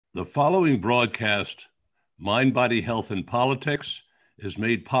The following broadcast, Mind, Body, Health, and Politics, is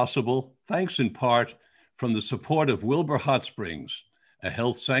made possible thanks in part from the support of Wilbur Hot Springs, a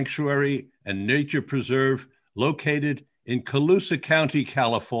health sanctuary and nature preserve located in Colusa County,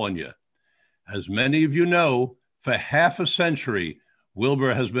 California. As many of you know, for half a century,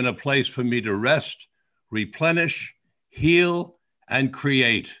 Wilbur has been a place for me to rest, replenish, heal, and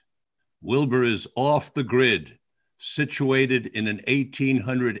create. Wilbur is off the grid, situated in an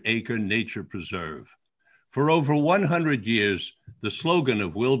 1,800-acre nature preserve. For over 100 years, the slogan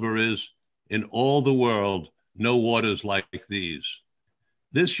of Wilbur is, "In all the world, no waters like these."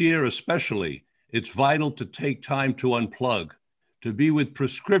 This year especially, it's vital to take time to unplug, to be with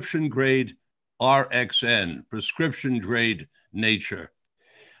prescription-grade RXN, prescription-grade nature.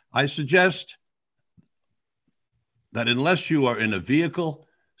 I suggest that unless you are in a vehicle,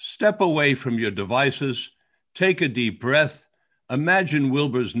 step away from your devices, take a deep breath, imagine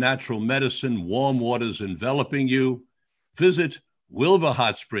Wilbur's natural medicine, warm waters enveloping you, visit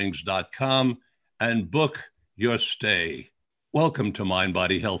wilburhotsprings.com and book your stay. Welcome to Mind,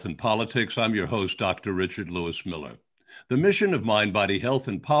 Body, Health, and Politics. I'm your host, Dr. Richard Lewis Miller. The mission of Mind, Body, Health,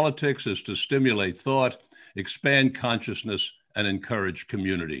 and Politics is to stimulate thought, expand consciousness, and encourage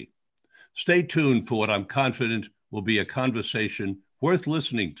community. Stay tuned for what I'm confident will be a conversation worth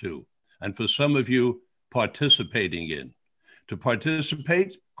listening to, and for some of you, participating in. To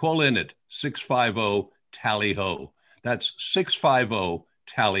participate, call in at 650-TALLY-HO. That's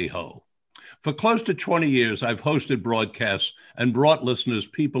 650-TALLY-HO. For close to 20 years, I've hosted broadcasts and brought listeners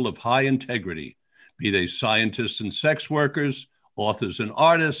people of high integrity, be they scientists and sex workers, authors and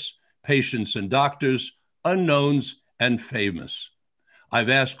artists, patients and doctors, unknowns and famous. I've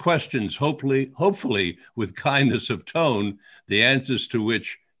asked questions, hopefully with kindness of tone, the answers to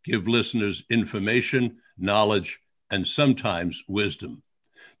which give listeners information, knowledge, and sometimes wisdom.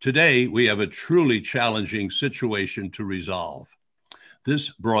 Today, we have a truly challenging situation to resolve. This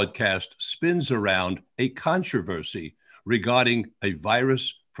broadcast spins around a controversy regarding a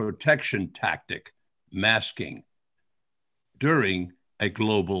virus protection tactic, masking, during a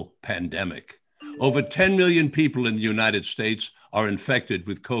global pandemic. Over 10 million people in the United States are infected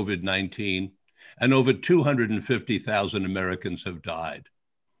with COVID-19, and over 250,000 Americans have died.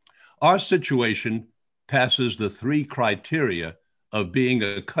 Our situation passes the three criteria of being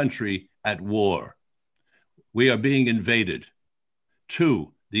a country at war. We are being invaded.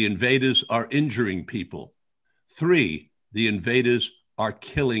 2, the invaders are injuring people. 3, the invaders are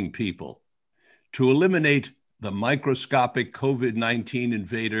killing people. To eliminate the microscopic COVID-19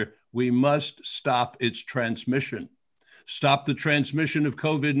 invader, we must stop its transmission. Stop the transmission of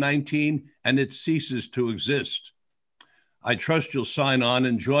COVID-19 and it ceases to exist. I trust you'll sign on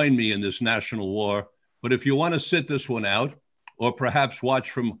and join me in this national war. But if you want to sit this one out, or perhaps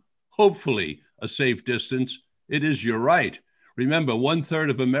watch from hopefully a safe distance, it is your right. Remember, 1/3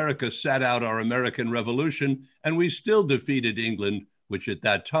 of America sat out our American Revolution, and we still defeated England, which at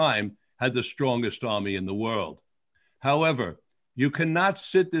that time had the strongest army in the world. However, you cannot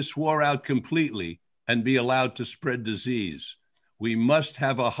sit this war out completely and be allowed to spread disease. We must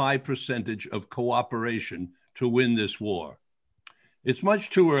have a high percentage of cooperation to win this war. It's much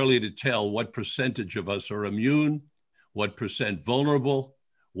too early to tell what percentage of us are immune, what percent vulnerable,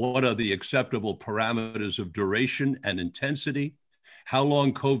 what are the acceptable parameters of duration and intensity, how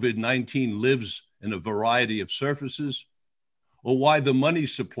long COVID-19 lives in a variety of surfaces, or why the money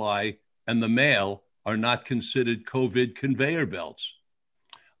supply and the mail are not considered COVID conveyor belts.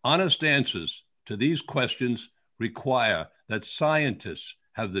 Honest answers to these questions require that scientists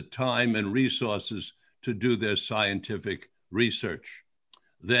have the time and resources to do their scientific research.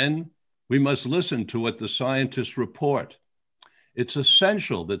 Then we must listen to what the scientists report. It's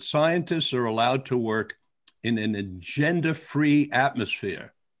essential that scientists are allowed to work in an agenda-free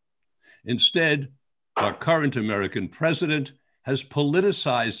atmosphere. Instead, our current American president has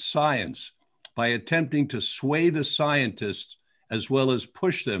politicized science by attempting to sway the scientists as well as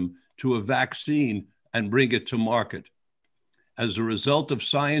push them to a vaccine and bring it to market. As a result of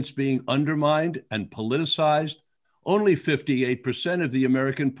science being undermined and politicized, only 58% of the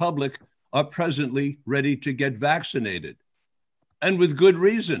American public are presently ready to get vaccinated. And with good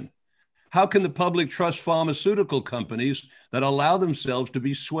reason. How can the public trust pharmaceutical companies that allow themselves to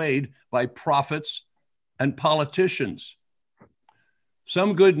be swayed by profits and politicians?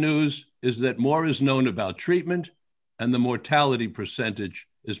 Some good news is that more is known about treatment, and the mortality percentage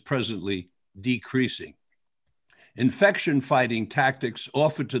is presently decreasing. Infection-fighting tactics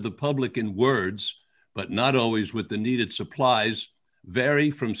offered to the public in words, but not always with the needed supplies, vary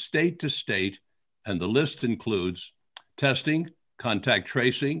from state to state, and the list includes testing, contact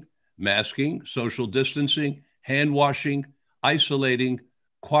tracing, masking, social distancing, hand washing, isolating,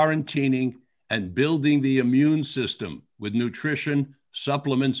 quarantining, and building the immune system with nutrition,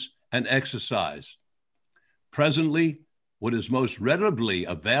 supplements, and exercise. Presently, what is most readily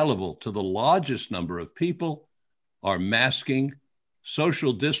available to the largest number of people are masking,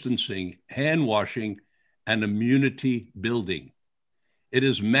 social distancing, hand washing, and immunity building. It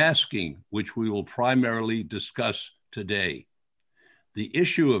is masking which we will primarily discuss today. The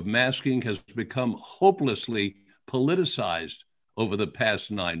issue of masking has become hopelessly politicized over the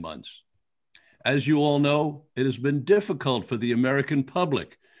past 9 months. As you all know, it has been difficult for the American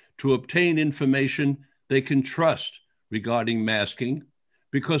public to obtain information they can trust regarding masking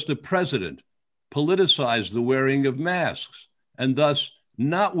because the president politicized the wearing of masks, and thus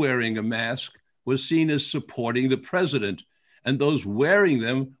not wearing a mask was seen as supporting the president, and those wearing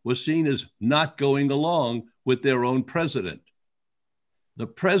them were seen as not going along with their own president. The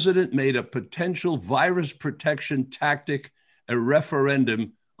president made a potential virus protection tactic a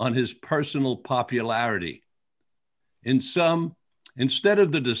referendum on his personal popularity. In sum, instead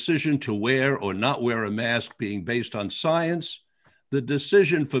of the decision to wear or not wear a mask being based on science, the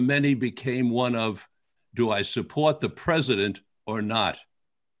decision for many became one of, do I support the president or not?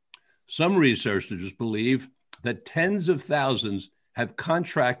 Some researchers believe that tens of thousands have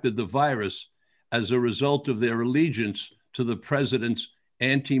contracted the virus as a result of their allegiance to the president's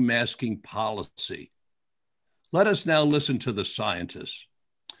anti-masking policy. Let us now listen to the scientists.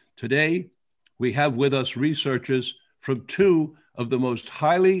 Today, we have with us researchers from two of the most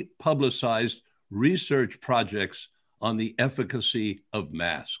highly publicized research projects on the efficacy of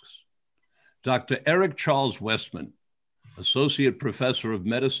masks. Dr. Eric Charles Westman, Associate Professor of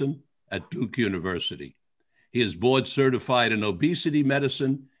Medicine at Duke University. He is board certified in obesity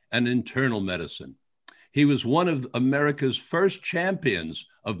medicine and internal medicine. He was one of America's first champions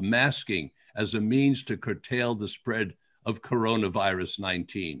of masking as a means to curtail the spread of coronavirus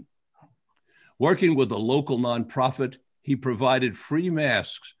 19. Working with a local nonprofit, he provided free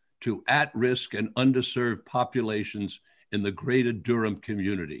masks to at-risk and underserved populations in the greater Durham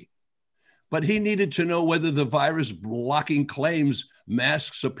community. But he needed to know whether the virus-blocking claims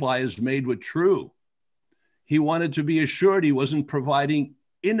mask suppliers made were true. He wanted to be assured he wasn't providing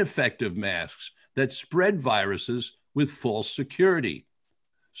ineffective masks that spread viruses with false security.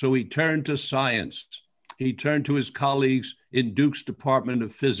 So he turned to science. He turned to his colleagues in Duke's Department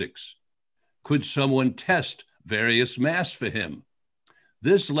of Physics. Could someone test various masks for him?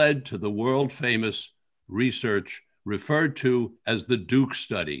 This led to the world-famous research referred to as the Duke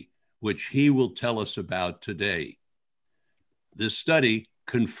study, which he will tell us about today. This study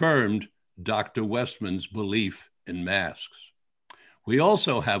confirmed Dr. Westman's belief in masks. We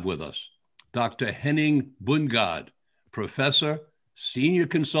also have with us Dr. Henning Bundgaard, professor, senior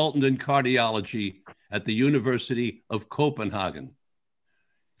consultant in cardiology at the University of Copenhagen.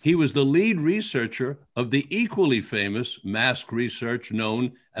 He was the lead researcher of the equally famous mask research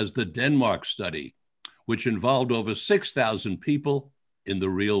known as the DANMask study, which involved over 6,000 people in the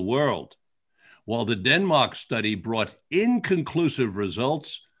real world. While the DANMask study brought inconclusive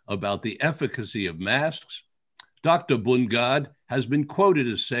results about the efficacy of masks, Dr. Bundgaard has been quoted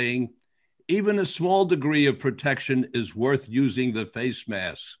as saying, even a small degree of protection is worth using the face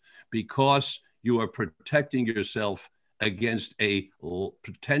masks because you are protecting yourself against a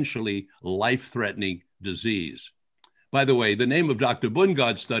potentially life-threatening disease. By the way, the name of Dr.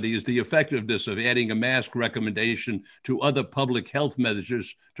 Bundgaard's study is the effectiveness of adding a mask recommendation to other public health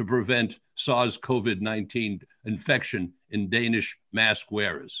measures to prevent SARS-CoV-19 infection in Danish mask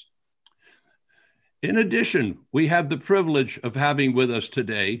wearers. In addition, we have the privilege of having with us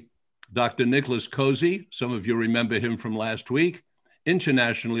today Dr. Nicholas Cozzi. Some of you remember him from last week,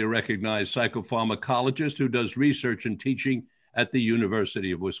 internationally recognized psychopharmacologist who does research and teaching at the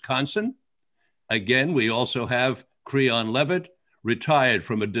University of Wisconsin. Again, we also have Creon Levit, retired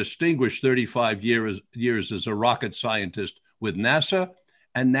from a distinguished 35 years as a rocket scientist with NASA,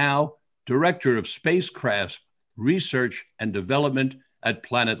 and now Director of Spacecraft Research and Development at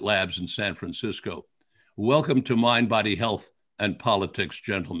Planet Labs in San Francisco. Welcome to Mind, Body, Health, and Politics,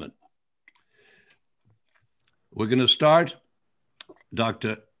 gentlemen. We're going to start,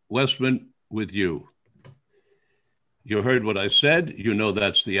 Dr. Westman, with you. You heard what I said. You know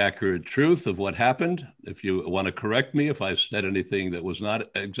that's the accurate truth of what happened. If you want to correct me, if I said anything that was not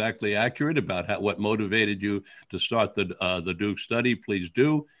exactly accurate about what motivated you to start the Duke study, please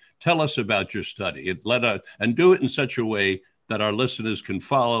do. Tell us about your study and do it in such a way that our listeners can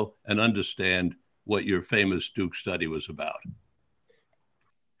follow and understand what your famous Duke study was about.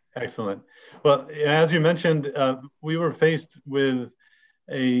 Excellent. Well, as you mentioned, we were faced with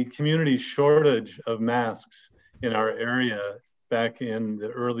a community shortage of masks in our area back in the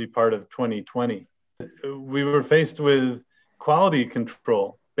early part of 2020. We were faced with quality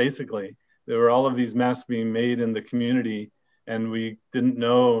control, basically. There were all of these masks being made in the community, and we didn't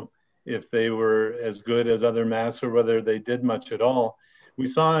know if they were as good as other masks or whether they did much at all. We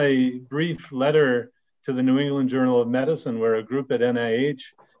saw a brief letter to the New England Journal of Medicine where a group at NIH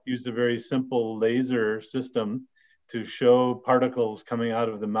used a very simple laser system to show particles coming out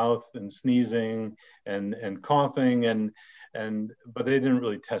of the mouth and sneezing and coughing but they didn't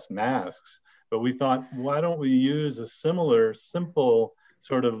really test masks. But we thought, why don't we use a similar simple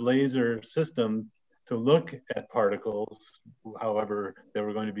sort of laser system to look at particles, however they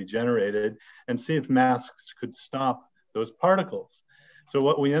were going to be generated, and see if masks could stop those particles. So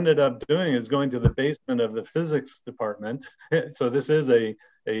what we ended up doing is going to the basement of the physics department. So this is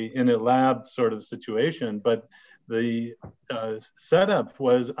in a lab sort of situation, but the setup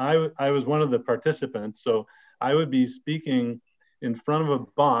was I was one of the participants. So I would be speaking in front of a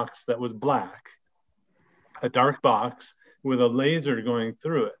box that was black, a dark box with a laser going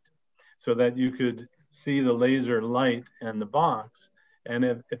through it so that you could see the laser light and the box. And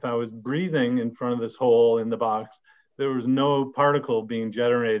if I was breathing in front of this hole in the box, there was no particle being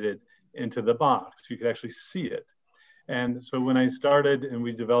generated into the box. You could actually see it. And so when I started and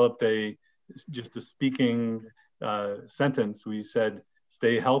we developed just a speaking sentence, we said,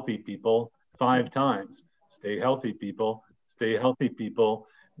 stay healthy, people, 5 times. Stay healthy, people, stay healthy, people.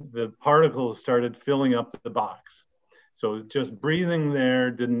 The particles started filling up the box. So just breathing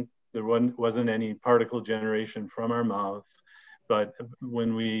there wasn't any particle generation from our mouths. But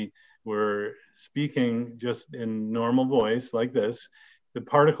when we were speaking just in normal voice like this, the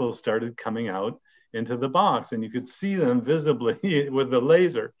particles started coming out into the box and you could see them visibly with the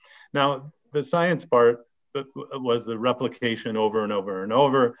laser. Now, the science part was the replication over and over and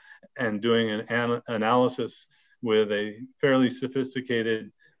over and doing an analysis with a fairly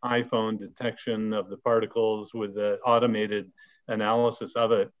sophisticated iPhone detection of the particles with the automated analysis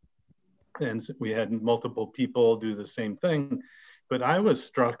of it. And we had multiple people do the same thing. But I was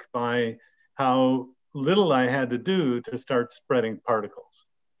struck by how little I had to do to start spreading particles.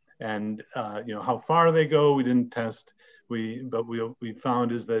 And how far they go, we didn't test. But we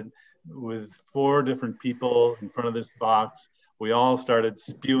found is that with 4 different people in front of this box, we all started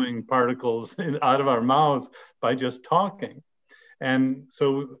spewing particles out of our mouths by just talking. And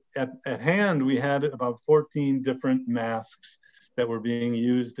so at hand, we had about 14 different masks that were being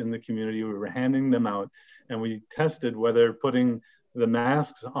used in the community. We were handing them out and we tested whether putting the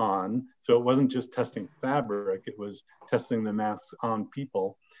masks on, so it wasn't just testing fabric, it was testing the masks on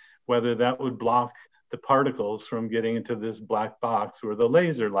people, whether that would block the particles from getting into this black box where the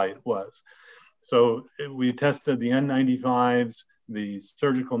laser light was. So we tested the N95s, the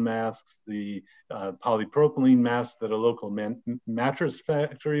surgical masks, the polypropylene masks that a local mattress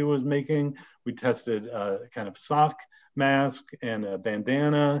factory was making. We tested a kind of sock mask and a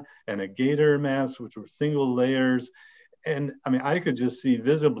bandana and a gaiter mask, which were single layers. And I mean, I could just see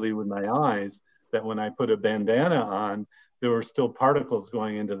visibly with my eyes that when I put a bandana on, there were still particles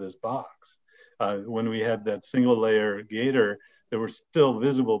going into this box. When we had that single layer gaiter, there were still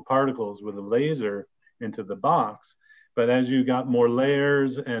visible particles with a laser into the box. But as you got more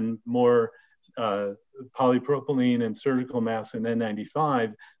layers and more polypropylene and surgical masks and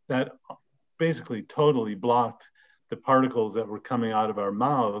N95, that basically totally blocked the particles that were coming out of our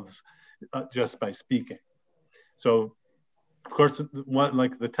mouths just by speaking. So, of course,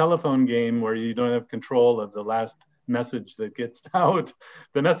 like the telephone game where you don't have control of the last message that gets out,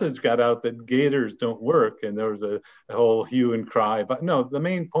 the message got out that gaiters don't work, and there was a whole hue and cry. But no, the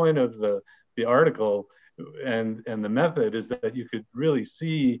main point of the article and the method is that you could really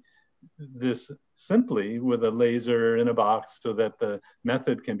see this simply with a laser in a box so that the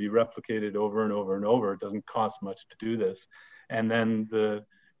method can be replicated over and over and over. It doesn't cost much to do this. And then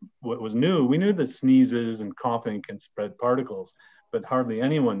what was new, we knew that sneezes and coughing can spread particles, but hardly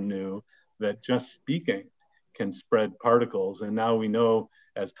anyone knew that just speaking can spread particles. And now we know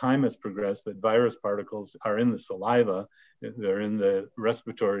as time has progressed that virus particles are in the saliva, they're in the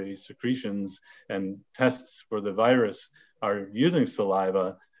respiratory secretions, and tests for the virus are using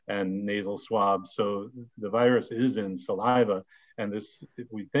saliva and nasal swabs. So the virus is in saliva. And this,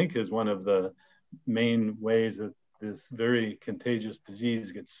 we think, is one of the main ways that this very contagious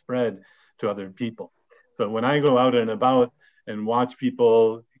disease gets spread to other people. So when I go out and about and watch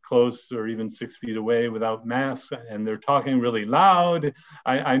people close or even 6 feet away without masks and they're talking really loud,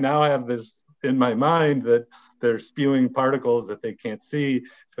 I now have this in my mind that they're spewing particles that they can't see.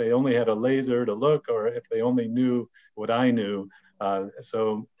 If they only had a laser to look, or if they only knew what I knew.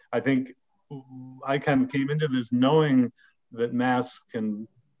 So I think I kind of came into this knowing that masks can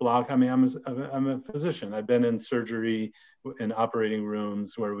block. I mean, I'm a physician. I've been in surgery in operating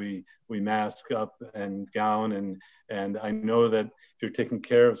rooms where we mask up and gown, and I know that if you're taking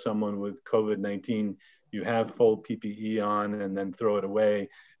care of someone with COVID-19, you have full PPE on and then throw it away.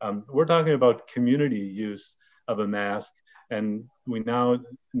 We're talking about community use of a mask, and we now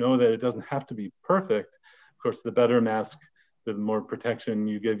know that it doesn't have to be perfect. Of course, the better mask, the more protection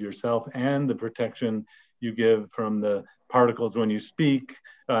you give yourself and the protection you give from the particles when you speak.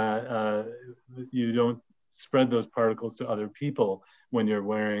 You don't spread those particles to other people when you're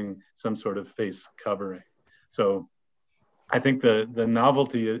wearing some sort of face covering. So I think the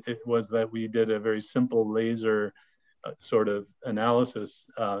novelty was that we did a very simple laser sort of analysis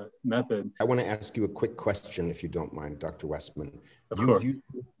method. I want to ask you a quick question, if you don't mind, Dr. Westman. Of course.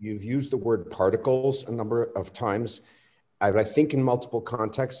 You've used the word particles a number of times. I think in multiple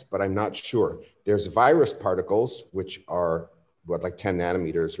contexts, but I'm not sure. There's virus particles, which are what, like 10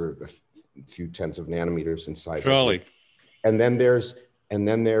 nanometers or a few tens of nanometers in size. Charlie. And then there's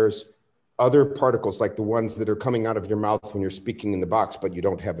other particles, like the ones that are coming out of your mouth when you're speaking in the box, but you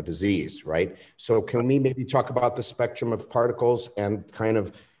don't have a disease, right? So can we maybe talk about the spectrum of particles and kind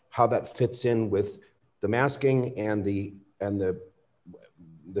of how that fits in with the masking and the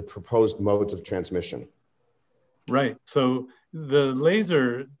proposed modes of transmission? Right. So the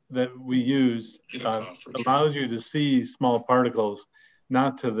laser that we use allows you to see small particles,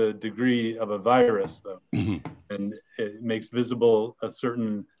 not to the degree of a virus, though. And it makes visible a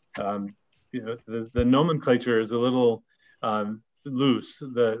certain, the nomenclature is a little loose.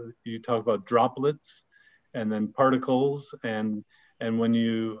 You talk about droplets and then particles. And when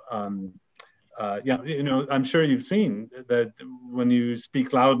you, I'm sure you've seen that when you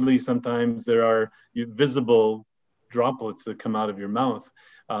speak loudly, sometimes there are visible droplets that come out of your mouth.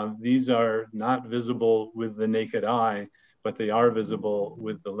 These are not visible with the naked eye, but they are visible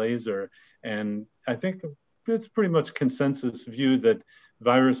with the laser. And I think it's pretty much consensus view that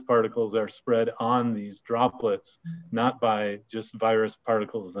virus particles are spread on these droplets, not by just virus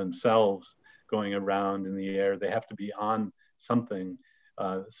particles themselves going around in the air. They have to be on something.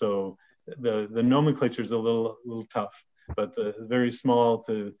 So the nomenclature is a little tough, but the very small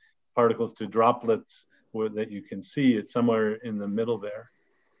to particles to droplets that you can see, it's somewhere in the middle there.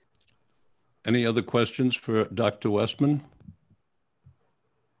 Any other questions for Dr. Westman?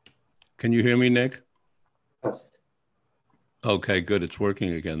 Can you hear me, Nick? Yes. Okay, good. It's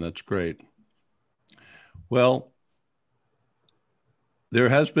working again. That's great. Well, there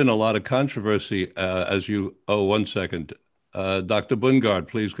has been a lot of controversy one second. Dr. Bundgaard,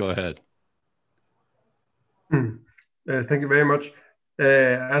 please go ahead. Thank you very much.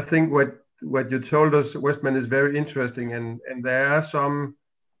 I think what you told us, Westman, is very interesting, and there are some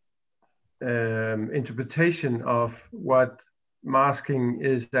interpretation of what masking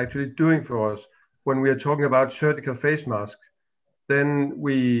is actually doing for us. When we are talking about surgical face masks, then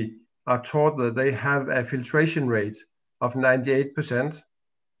we are taught that they have a filtration rate of 98%,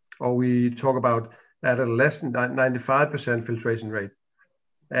 or we talk about at a less than 95% filtration rate.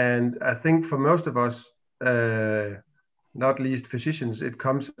 And I think for most of us, not least physicians, it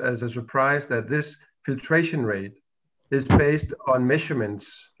comes as a surprise that this filtration rate is based on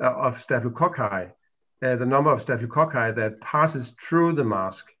measurements of staphylococci, the number of staphylococci that passes through the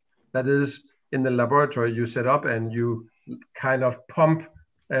mask. That is, in the laboratory you set up and you kind of pump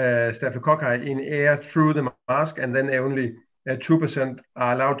staphylococci in air through the mask, and then only 2%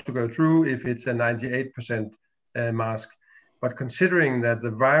 are allowed to go through if it's a 98% mask. But considering that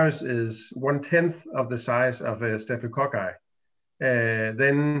the virus is 1/10 of the size of a staphylococci,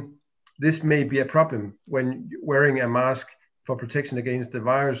 then this may be a problem when wearing a mask for protection against the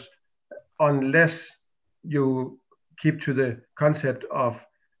virus, unless you keep to the concept of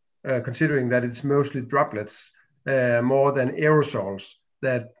considering that it's mostly droplets more than aerosols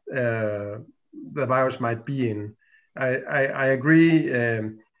that the virus might be in. I agree,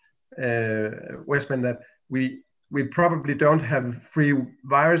 Westman, that we probably don't have free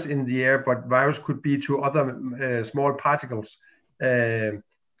virus in the air, but virus could be to other small particles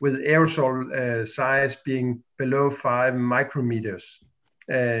with aerosol size being below 5 micrometers.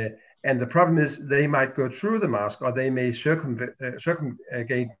 And the problem is they might go through the mask, or they may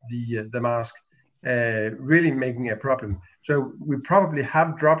circumgate the mask, really making a problem. So we probably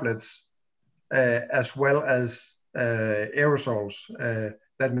have droplets as well as aerosols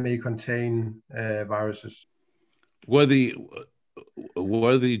that may contain viruses. Were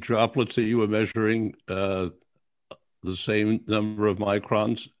were the droplets that you were measuring the same number of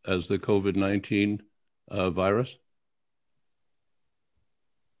microns as the COVID-19 virus?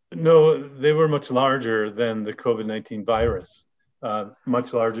 No, they were much larger than the COVID-19 virus.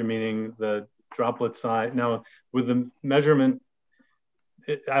 Much larger, meaning the droplet size. Now, with the measurement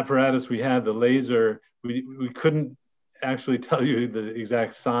apparatus we had, the laser, we couldn't actually tell you the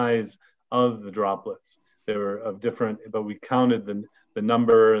exact size of the droplets. They were of different, but we counted the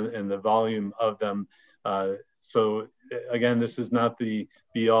number and the volume of them. So again, this is not the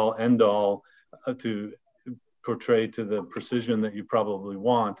be-all, end-all to portray to the precision that you probably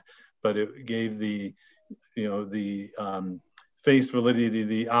want, but it gave the, face validity,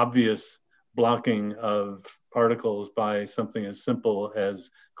 the obvious blocking of particles by something as simple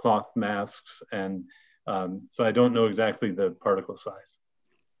as cloth masks. And so I don't know exactly the particle size.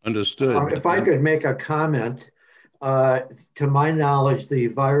 Understood. If I could make a comment, to my knowledge, the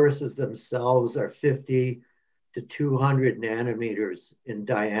viruses themselves are 50 to 200 nanometers in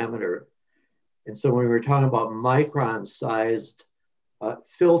diameter. And so when we're talking about micron-sized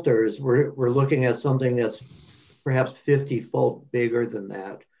filters, we're looking at something that's perhaps 50-fold bigger than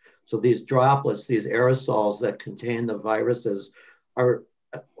that. So these droplets, these aerosols that contain the viruses are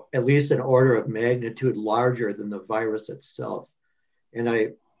at least an order of magnitude larger than the virus itself. And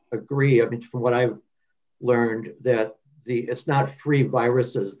I agree, I mean, from what I've learned, that it's not free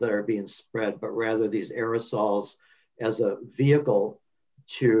viruses that are being spread, but rather these aerosols as a vehicle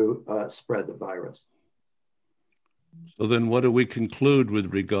to spread the virus. So then what do we conclude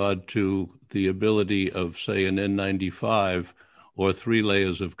with regard to the ability of, say, an N95 or 3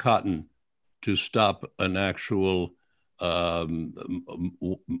 layers of cotton to stop an actual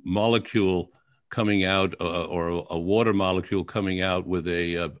molecule coming out, or a water molecule coming out with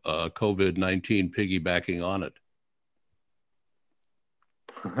a COVID-19 piggybacking on it?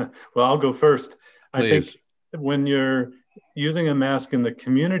 Well, I'll go first. Please. I think when you're using a mask in the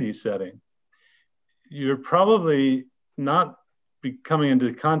community setting, you're probably not coming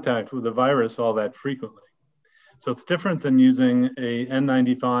into contact with the virus all that frequently. So it's different than using a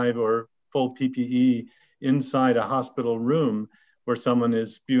N95 or full PPE inside a hospital room where someone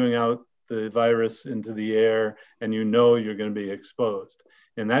is spewing out the virus into the air and you know you're going to be exposed.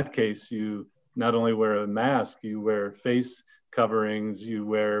 In that case, you not only wear a mask, you wear face coverings, you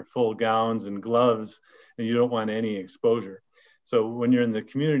wear full gowns and gloves, and you don't want any exposure. So when you're in the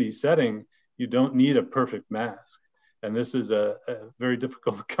community setting, you don't need a perfect mask. And this is a very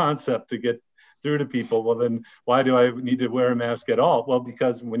difficult concept to get through to people. Well, then why do I need to wear a mask at all? Well,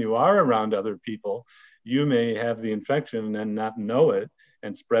 because when you are around other people, you may have the infection and not know it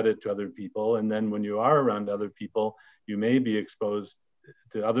and spread it to other people. And then when you are around other people, you may be exposed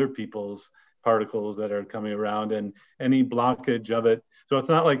to other people's particles that are coming around, and any blockage of it. So it's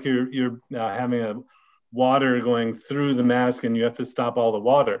not like you're having a water going through the mask and you have to stop all the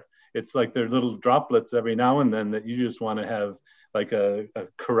water. It's like there are little droplets every now and then that you just want to have like a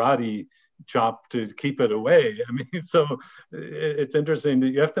karate chop to keep it away. I mean, so it's interesting that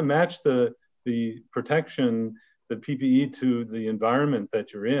you have to match the protection, the PPE, to the environment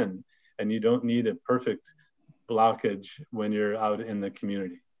that you're in, and you don't need a perfect blockage when you're out in the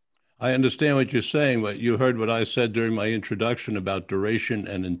community. I understand what you're saying, but you heard what I said during my introduction about duration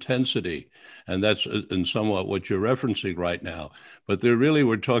and intensity, and that's in somewhat what you're referencing right now. But there really,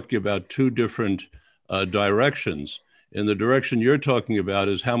 we're talking about two different directions. In the direction you're talking about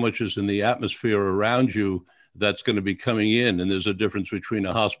is how much is in the atmosphere around you that's going to be coming in, and there's a difference between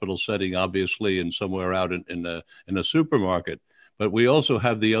a hospital setting, obviously, and somewhere out in a supermarket. But we also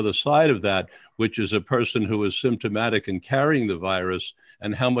have the other side of that, which is a person who is symptomatic and carrying the virus,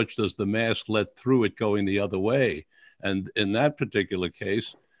 and how much does the mask let through it going the other way? And in that particular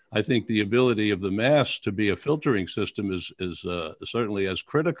case, I think the ability of the mask to be a filtering system is certainly as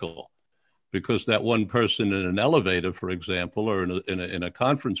critical, because that one person in an elevator, for example, or in a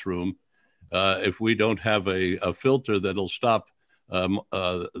conference room, if we don't have a filter that'll stop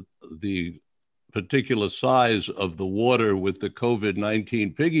the particular size of the water with the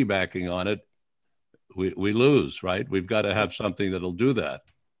COVID-19 piggybacking on it, we lose, right? We've got to have something that'll do that.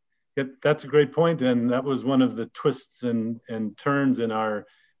 Yeah, that's a great point. And that was one of the twists and turns in our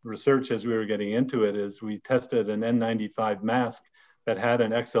research as we were getting into it, is we tested an N95 mask that had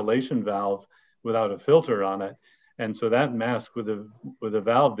an exhalation valve without a filter on it. And so that mask with a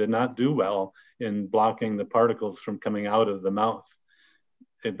valve did not do well in blocking the particles from coming out of the mouth.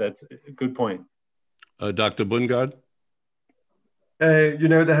 That's a good point. Dr. Bundgaard?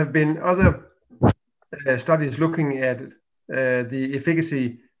 There have been other studies looking at the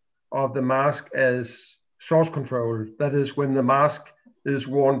efficacy of the mask as source control. That is when the mask is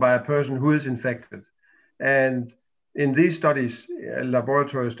worn by a person who is infected. And in these studies,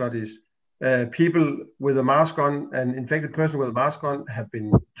 laboratory studies, people with a mask on, an infected person with a mask on, have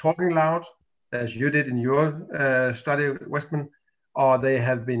been talking loud, as you did in your study, Westman, or they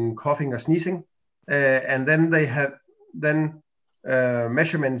have been coughing or sneezing. And then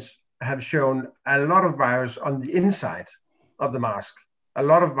measurements have shown a lot of virus on the inside of the mask,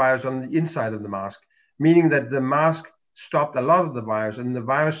 meaning that the mask stopped a lot of the virus, and the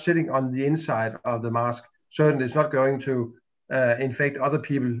virus sitting on the inside of the mask certainly is not going to infect other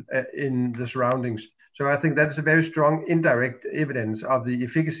people in the surroundings. So I think that's a very strong indirect evidence of the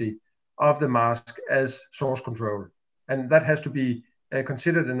efficacy of the mask as source control. And that has to be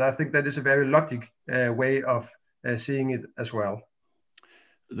considered, and I think that is a very logical way of seeing it as well.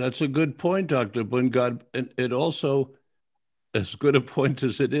 That's a good point, Dr. Bundgaard. And it also, as good a point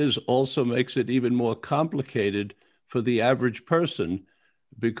as it is, also makes it even more complicated for the average person,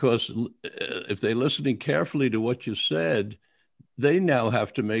 because if they're listening carefully to what you said, they now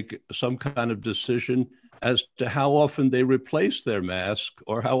have to make some kind of decision as to how often they replace their mask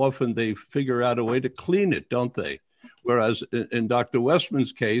or how often they figure out a way to clean it, don't they? Whereas in Dr.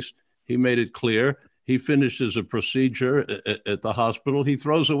 Westman's case, he made it clear, he finishes a procedure at the hospital, he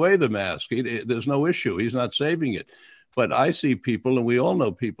throws away the mask. There's no issue, he's not saving it. But I see people, and we all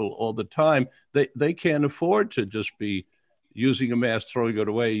know people all the time, they can't afford to just be using a mask, throwing it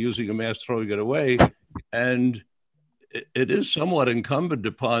away, using a mask, throwing it away. And it is somewhat incumbent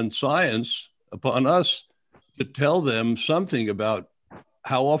upon science, upon us, to tell them something about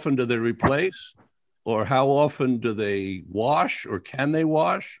how often do they replace, or how often do they wash, or can they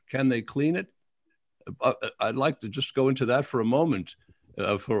wash? Can they clean it? I'd like to just go into that for a moment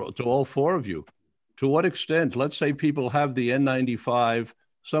to all four of you. To what extent, let's say people have the N95,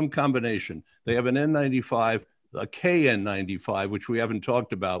 some combination. They have an N95, a KN95, which we haven't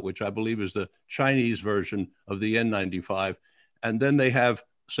talked about, which I believe is the Chinese version of the N95. And then they have,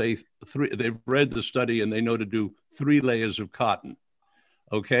 say, they've read the study and they know to do 3 layers of cotton.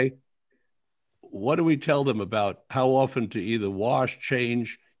 Okay? What do we tell them about how often to either wash,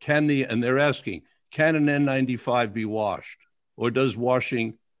 change, and they're asking, can an N95 be washed, or does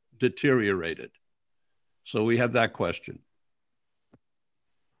washing deteriorate it? So we have that question.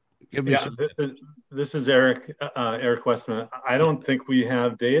 This is Eric Westman. I don't think we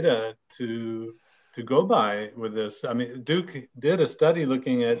have data to go by with this. I mean, Duke did a study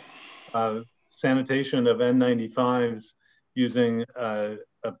looking at sanitation of N95s using a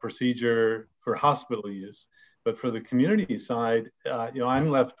procedure for hospital use. But for the community side, I'm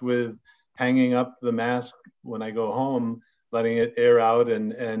left with hanging up the mask when I go home, letting it air out,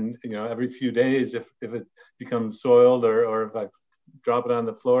 and every few days, if it becomes soiled or if I drop it on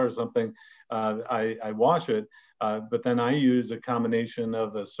the floor or something, I wash it. But then I use a combination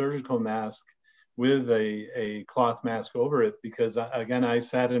of a surgical mask with a cloth mask over it, because again, I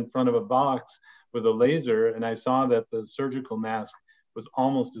sat in front of a box with a laser and I saw that the surgical mask was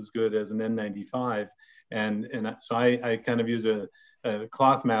almost as good as an N95. And so I kind of use a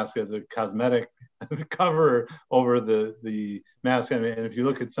cloth mask as a cosmetic cover over the mask. And if you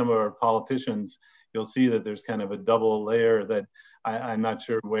look at some of our politicians, you'll see that there's kind of a double layer that I'm not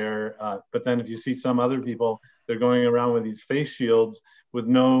sure where. But then if you see some other people, they're going around with these face shields with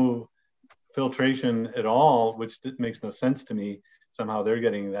no filtration at all, which makes no sense to me. Somehow they're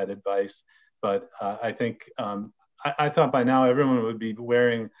getting that advice. But I think, I thought by now everyone would be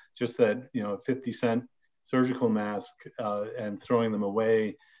wearing just that, 50-cent surgical mask and throwing them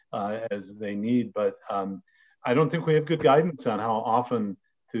away as they need. But I don't think we have good guidance on how often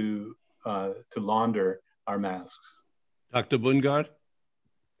to launder our masks. Dr. Bundgaard?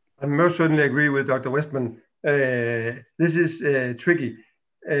 I most certainly agree with Dr. Westman. This is tricky.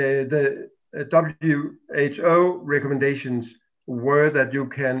 The WHO recommendations were that you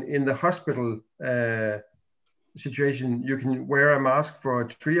can, in the hospital situation, you can wear a mask for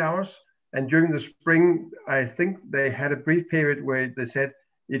 3 hours. And during the spring, I think they had a brief period where they said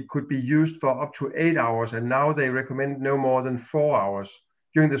it could be used for up to 8 hours. And now they recommend no more than 4 hours.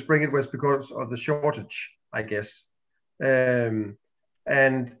 During the spring, it was because of the shortage, I guess. And,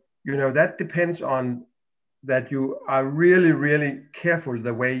 that depends on that you are really, really careful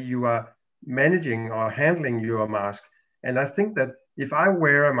the way you are managing or handling your mask. And I think that if I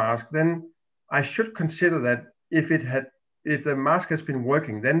wear a mask, then I should consider that if the mask has been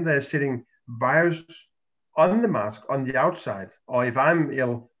working, then there's sitting virus on the mask on the outside, or if I'm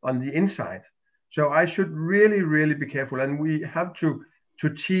ill, on the inside. So I should really, really be careful. And we have to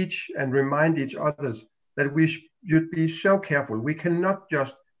teach and remind each other that we should be so careful. We cannot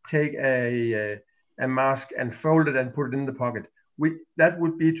just take a a mask and fold it and put it in the pocket. That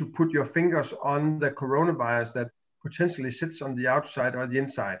would be to put your fingers on the coronavirus that potentially sits on the outside or the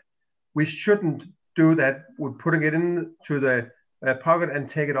inside. We shouldn't do that with putting it into the pocket and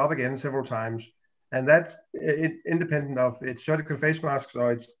take it up again several times. And that's independent of its surgical face masks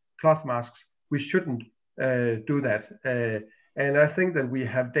or its cloth masks. We shouldn't do that. And I think that we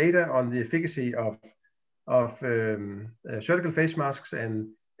have data on the efficacy of surgical face masks and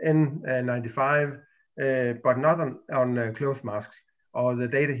N95, but not on cloth masks. Or the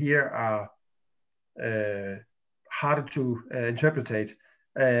data here are harder to interpret.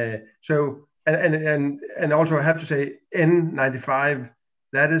 So and also I have to say N95,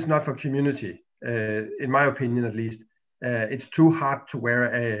 that is not for community, in my opinion at least. It's too hard to wear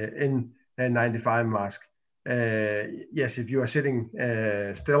an N95 mask. Yes, if you are sitting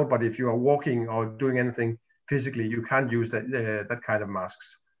still, but if you are walking or doing anything physically, you can't use that kind of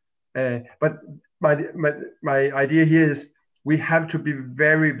masks. But my idea here is we have to be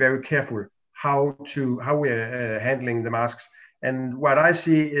very, very careful how we're handling the masks. And what I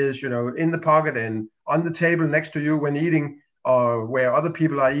see is, in the pocket and on the table next to you when eating, or where other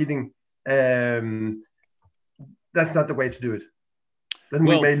people are eating, that's not the way to do it. Then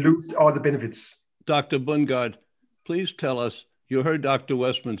we may lose all the benefits. Dr. Bundgaard, please tell us, you heard Dr.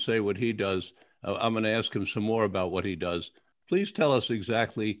 Westman say what he does. I'm going to ask him some more about what he does. Please tell us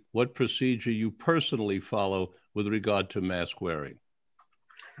exactly what procedure you personally follow with regard to mask wearing.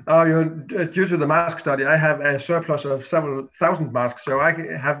 Due to the mask study, I have a surplus of several thousand masks, so I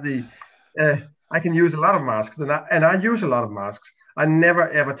can have I can use a lot of masks, and I use a lot of masks. I never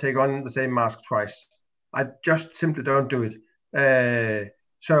ever take on the same mask twice. I just simply don't do it.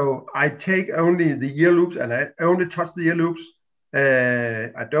 So I take only the ear loops, and I only touch the ear loops.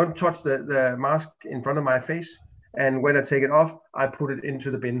 I don't touch the mask in front of my face, and when I take it off, I put it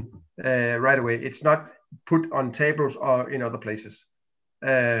into the bin right away. It's not put on tables or in other places.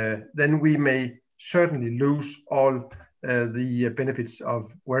 Then we may certainly lose all the benefits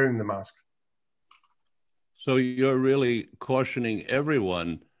of wearing the mask. So you're really cautioning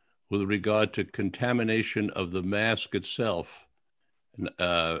everyone with regard to contamination of the mask itself,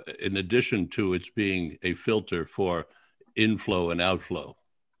 in addition to its being a filter for inflow and outflow.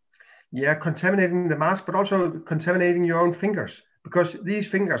 Yeah, contaminating the mask, but also contaminating your own fingers, because these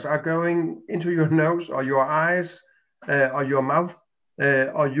fingers are going into your nose or your eyes or your mouth.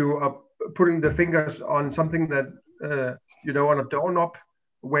 Or you are putting the fingers on something that, on a doorknob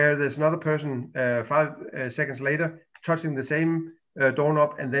where there's another person 5 seconds later touching the same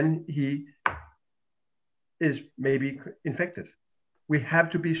doorknob, and then he is maybe infected. We have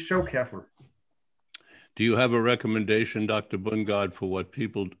to be so careful. Do you have a recommendation, Dr. Bundgaard, for what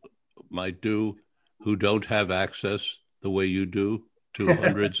people might do who don't have access the way you do to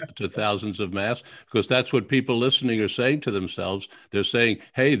hundreds to thousands of masks? Because that's what people listening are saying to themselves. They're saying,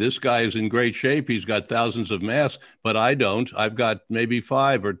 hey, this guy is in great shape. He's got thousands of masks, but I don't. I've got maybe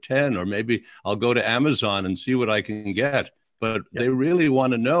 5 or 10, or maybe I'll go to Amazon and see what I can get. But they really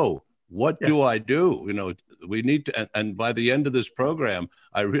want to know, what do I do? We need to, and by the end of this program,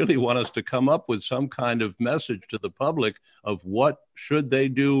 I really want us to come up with some kind of message to the public of what should they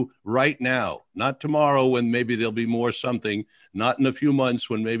do right now, not tomorrow when maybe there'll be more something, not in a few months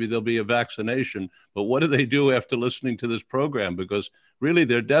when maybe there'll be a vaccination, but what do they do after listening to this program? Because really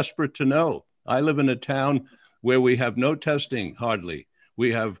they're desperate to know. I live in a town where we have no testing, hardly.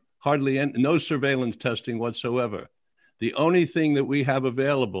 We have hardly no surveillance testing whatsoever. The only thing that we have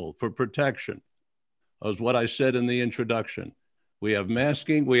available for protection is what I said in the introduction. We have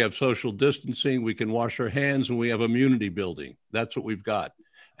masking, we have social distancing, we can wash our hands, and we have immunity building. That's what we've got.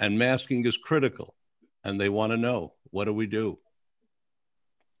 And masking is critical. And they want to know, what do we do?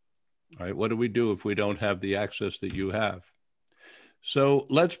 All right, what do we do if we don't have the access that you have? So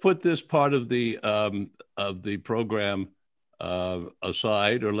let's put this part of the program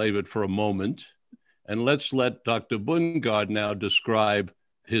aside, or leave it for a moment. And let's let Dr. Bundgaard now describe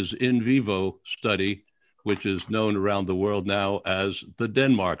his in vivo study, which is known around the world now as the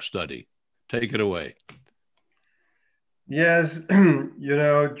DANMask study. Take it away. Yes,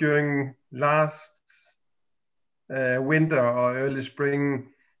 during last winter or early spring,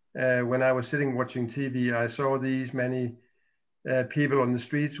 when I was sitting watching TV, I saw these many people on the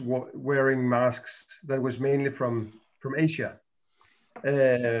streets wearing masks that was mainly from Asia.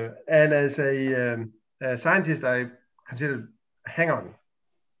 And as a scientist, I considered, hang on,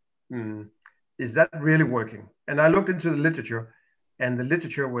 is that really working? And I looked into the literature, and the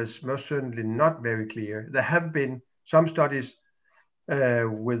literature was most certainly not very clear. There have been some studies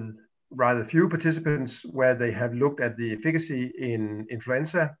with rather few participants where they have looked at the efficacy in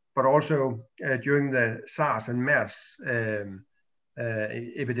influenza, but also during the SARS and MERS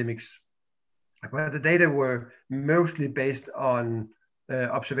epidemics. But the data were mostly based on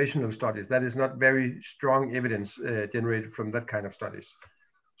observational studies. That is not very strong evidence generated from that kind of studies.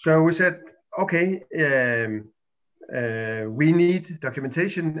 So we said, okay, we need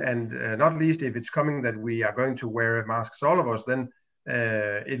documentation, and not least if it's coming that we are going to wear masks, all of us, then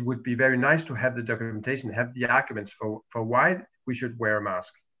it would be very nice to have the documentation, have the arguments for why we should wear a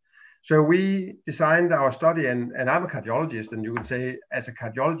mask. So we designed our study, and I'm a cardiologist, and you would say, as a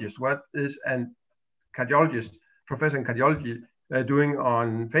cardiologist, what is a cardiologist, professor in cardiology, doing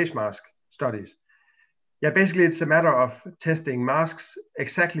on face mask studies? Yeah, basically it's a matter of testing masks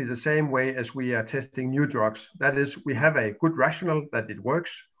exactly the same way as we are testing new drugs. That is, we have a good rationale that it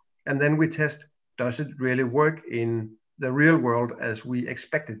works, and then we test, does it really work in the real world as we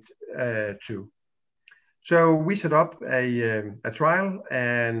expect it to? So we set up a trial,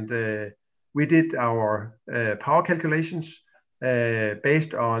 and we did our power calculations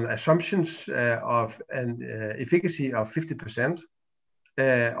based on assumptions of an efficacy of 50%,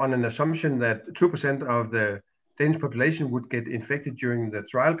 on an assumption that 2% of the Danish population would get infected during the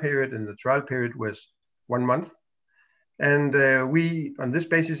trial period, and the trial period was 1 month. And we, on this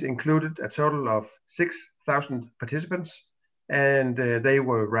basis, included a total of 6,000 participants, and they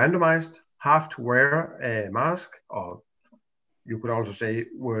were randomized, half to wear a mask, or you could also say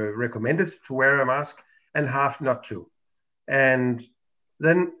were recommended to wear a mask, and half not to. And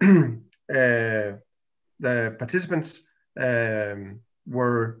then the participants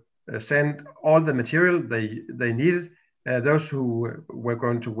were sent all the material they needed. Those who were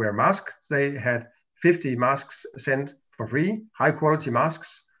going to wear masks, they had 50 masks sent for free, high quality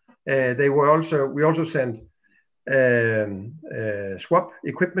masks. We also sent swab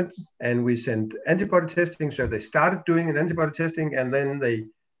equipment, and we sent antibody testing. So they started doing an antibody testing, and then they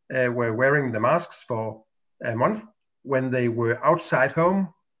were wearing the masks for a month when they were outside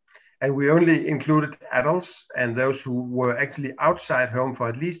home. And we only included adults and those who were actually outside home for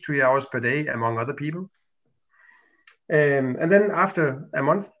at least 3 hours per day, among other people. And then after a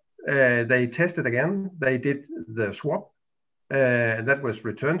month, they tested again. They did the swab, that was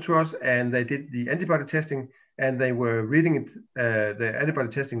returned to us, and they did the antibody testing, and they were reading it, the antibody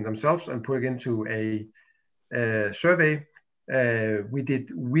testing themselves, and put it into a survey. We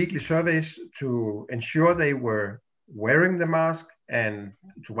did weekly surveys to ensure they were wearing the mask, and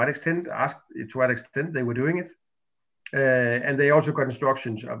to what extent they were doing it. And they also got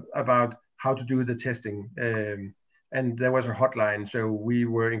instructions about how to do the testing. And there was a hotline, so we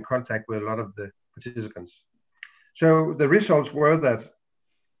were in contact with a lot of the participants. So the results were that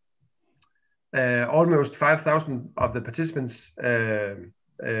almost 5,000 of the participants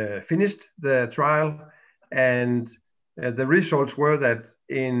finished the trial, and the results were that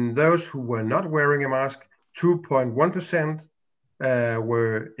in those who were not wearing a mask, 2.1%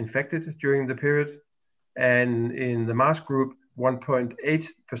 were infected during the period, and in the mask group,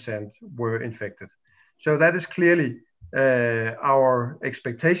 1.8% were infected. So that is clearly our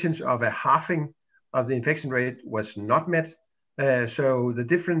expectations of a halving of the infection rate was not met. So the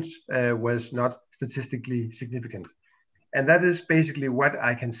difference was not statistically significant. And that is basically what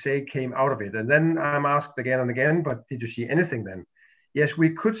I can say came out of it. And then I'm asked again and again, but did you see anything then? Yes, we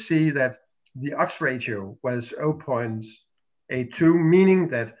could see that the odds ratio was 0.82, meaning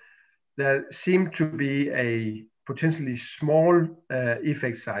that there seemed to be a potentially small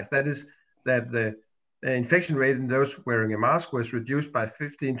effect size. That is, that the infection rate in those wearing a mask was reduced by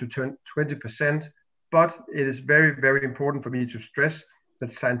 15 to 20%. But it is very, very important for me to stress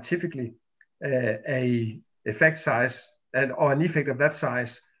that scientifically, a effect size or an effect of that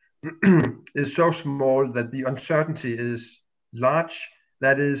size is so small that the uncertainty is large.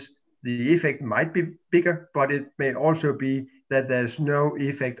 That is, the effect might be bigger, but it may also be that there's no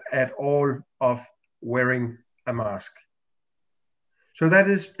effect at all of wearing a mask. So that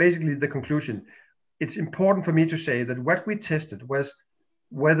is basically the conclusion. It's important for me to say that what we tested was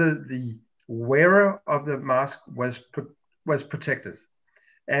whether the wearer of the mask was protected.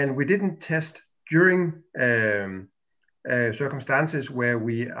 And we didn't test during circumstances where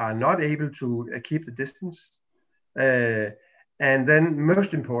we are not able to keep the distance. And then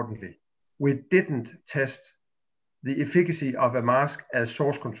most importantly, we didn't test the efficacy of a mask as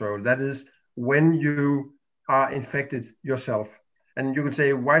source control. That is, when you are infected yourself. And you could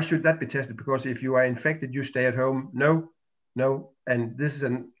say, why should that be tested? Because if you are infected, you stay at home. No. And this is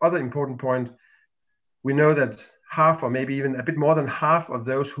another important point. We know that half, or maybe even a bit more than half of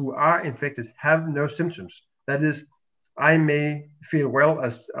those who are infected have no symptoms. That is, I may feel well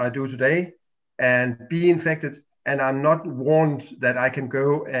as I do today and be infected, and I'm not warned that I can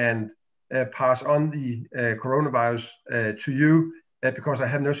go and pass on the coronavirus to you because I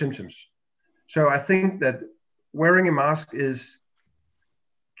have no symptoms. So I think that wearing a mask is,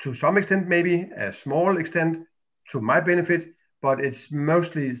 to some extent, maybe a small extent, to my benefit, but it's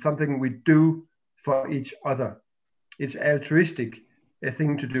mostly something we do for each other. It's altruistic a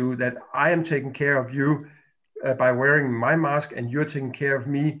thing to do, that I am taking care of you by wearing my mask, and you're taking care of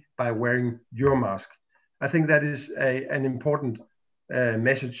me by wearing your mask. I think that is an important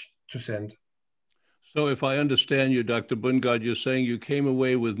message to send. So if I understand you, Dr. Bundgaard, you're saying you came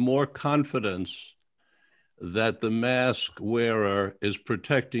away with more confidence that the mask wearer is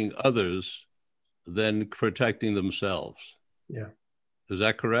protecting others than protecting themselves. Yeah. Is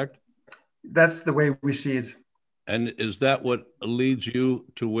that correct? That's the way we see it. And is that what leads you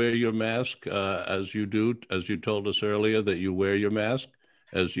to wear your mask as you do, as you told us earlier, that you wear your mask,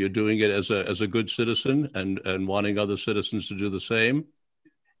 as you're doing it as a good citizen and wanting other citizens to do the same?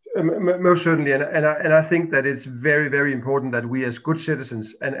 Most certainly. And I think that it's very, very important that we as good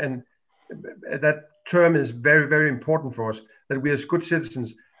citizens, and that term is very, very important for us, that we as good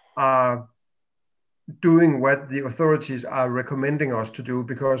citizens are doing what the authorities are recommending us to do,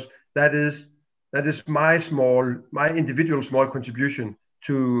 because that is my individual small contribution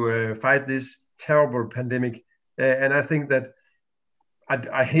to fight this terrible pandemic. And I think that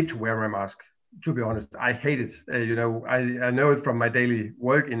I hate to wear my mask, to be honest. I hate it. I know it from my daily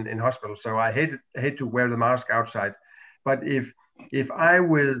work in hospital. So I hate to wear the mask outside. But if I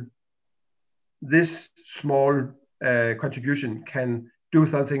with this small contribution can do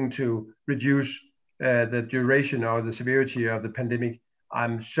something to reduce the duration or the severity of the pandemic,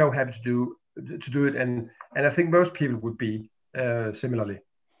 I'm so happy to do it. And I think most people would be similarly.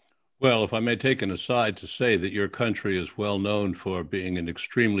 Well, if I may take an aside to say that your country is well known for being an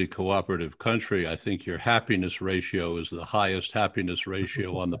extremely cooperative country, I think your happiness ratio is the highest happiness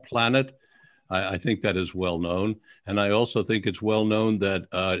ratio on the planet. I think that is well known. And I also think it's well known that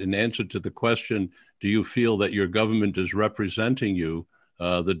in answer to the question, do you feel that your government is representing you?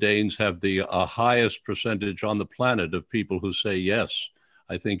 The Danes have the highest percentage on the planet of people who say yes.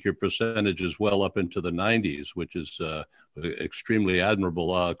 I think your percentage is well up into the 90s, which is extremely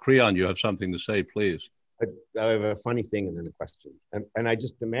admirable. Creon, you have something to say, please. I have a funny thing and then a question. And I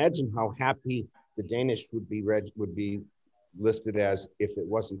just imagine how happy the Danish would be listed as if it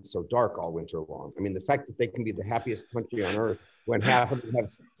wasn't so dark all winter long. I mean, the fact that they can be the happiest country on earth when half of them have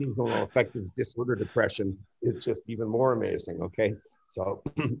seasonal affective disorder depression is just even more amazing, okay? So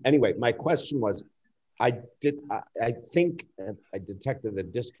anyway, my question was, I think I detected a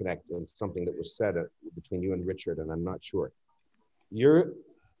disconnect in something that was said between you and Richard, and I'm not sure. Your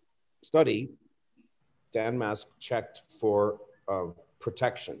study, DANMask, checked for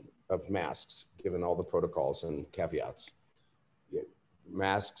protection of masks, given all the protocols and caveats.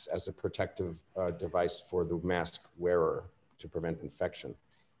 Masks as a protective device for the mask wearer to prevent infection.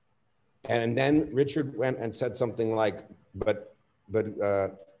 And then Richard went and said something like, but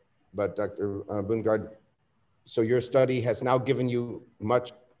Dr. Bundgaard, so your study has now given you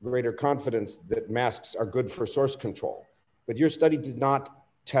much greater confidence that masks are good for source control, but your study did not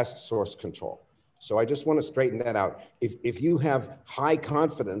test source control. So I just want to straighten that out. If you have high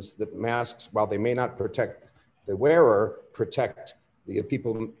confidence that masks, while they may not protect the wearer, protect the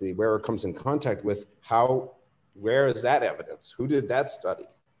people the wearer comes in contact with, where is that evidence? Who did that study?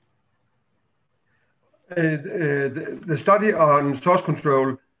 The study on source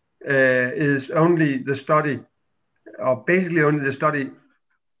control is only the study, or basically only the study,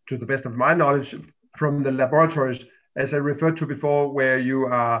 to the best of my knowledge, from the laboratories, as I referred to before, where you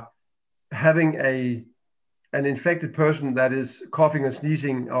are having an infected person that is coughing or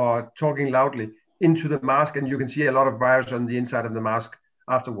sneezing or talking loudly into the mask, and you can see a lot of virus on the inside of the mask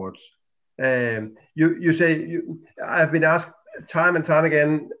afterwards. You say, I've been asked time and time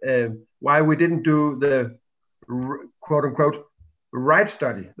again why we didn't do the quote unquote right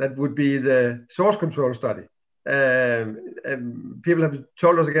study. That would be the source control study. People have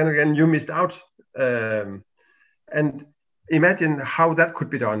told us again and again, you missed out. And imagine how that could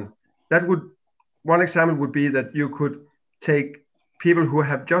be done. One example would be that you could take people who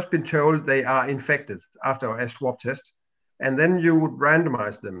have just been told they are infected after a swab test, and then you would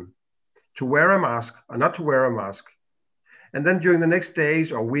randomize them to wear a mask or not to wear a mask. And then during the next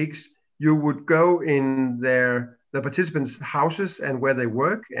days or weeks, you would go in the participants' houses and where they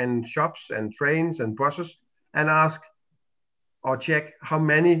work, and shops and trains and buses, and ask or check how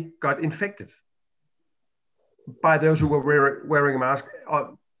many got infected by those who were wearing a mask,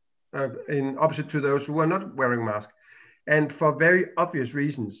 in opposite to those who were not wearing a mask. And for very obvious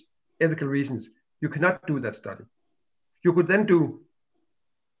reasons, ethical reasons, you cannot do that study. You could then do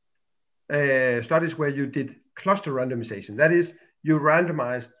studies where you did cluster randomization. That is, you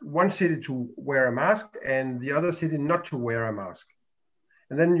randomized one city to wear a mask and the other city not to wear a mask.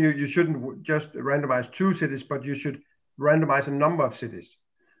 And then you shouldn't just randomize 2 cities, but you should randomize a number of cities.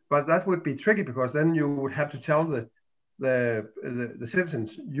 But that would be tricky because then you would have to tell the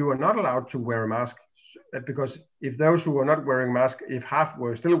citizens, you are not allowed to wear a mask, because if those who are not wearing a mask, if half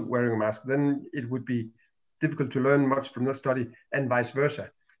were still wearing a mask, then it would be difficult to learn much from the study, and vice versa.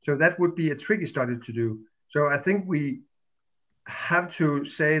 So that would be a tricky study to do. So I think we have to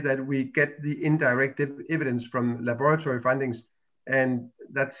say that we get the indirect evidence from laboratory findings, and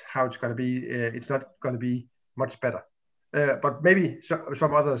that's how it's going to be. It's not going to be much better. But maybe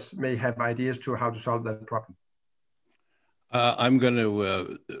some others may have ideas to how to solve that problem. I'm going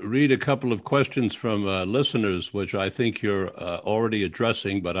to read a couple of questions from listeners, which I think you're already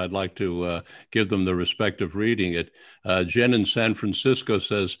addressing, but I'd like to give them the respect of reading it. Jen in San Francisco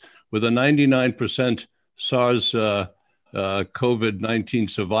says, with a 99% SARS COVID-19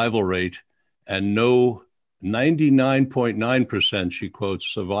 survival rate and no 99.9%, she quotes,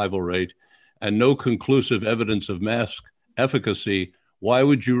 survival rate, and no conclusive evidence of mask efficacy, why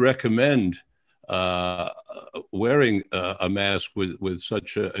would you recommend wearing a mask with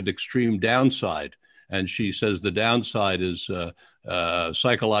such an extreme downside? And she says the downside is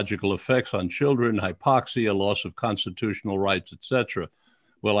psychological effects on children, hypoxia, loss of constitutional rights, etc.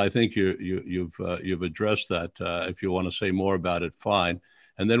 Well, I think you've addressed that. If you want to say more about it, fine.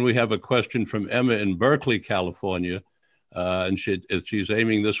 And then we have a question from Emma in Berkeley, California, and she's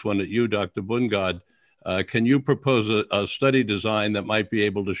aiming this one at you, Dr. Bundgaard. Can you propose a study design that might be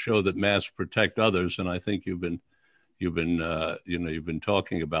able to show that masks protect others? And I think you've been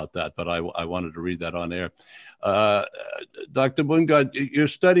talking about that, but I wanted to read that on air. Dr. Bundgaard, your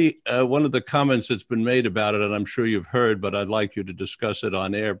study, one of the comments that's been made about it, and I'm sure you've heard, but I'd like you to discuss it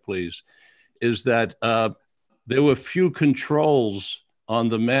on air, please, is that there were few controls on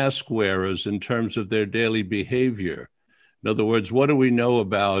the mask wearers in terms of their daily behavior. In other words, what do we know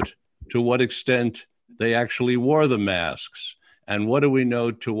about to what extent they actually wore the masks? And what do we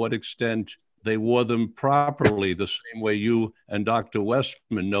know to what extent they wore them properly, the same way you and Dr.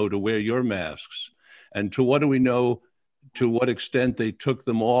 Westman know to wear your masks? And to what do we know to what extent they took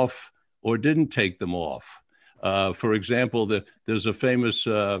them off or didn't take them off? For example, there's a famous,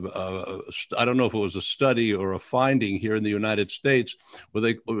 I don't know if it was a study or a finding here in the United States, where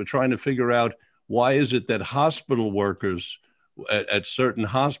they were trying to figure out why is it that hospital workers at certain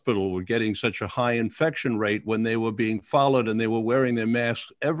hospitals were getting such a high infection rate when they were being followed and they were wearing their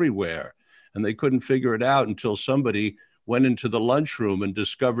masks everywhere. And they couldn't figure it out until somebody went into the lunchroom and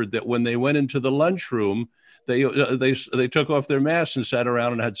discovered that when they went into the lunchroom, they took off their masks and sat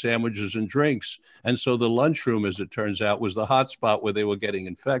around and had sandwiches and drinks. And so the lunchroom, as it turns out, was the hot spot where they were getting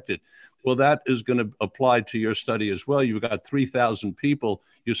infected. Well, that is going to apply to your study as well. You've got 3,000 people.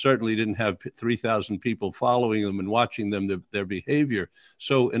 You certainly didn't have 3,000 people following them and watching them, their behavior.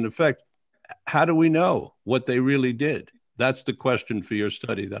 So in effect, how do we know what they really did? That's the question for your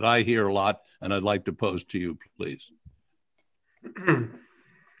study that I hear a lot, and I'd like to pose to you, please.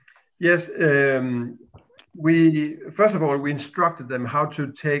 Yes. First of all, we instructed them how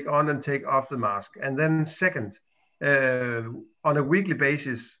to take on and take off the mask. And then second, on a weekly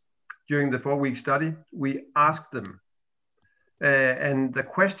basis during the 4-week study, we asked them, and the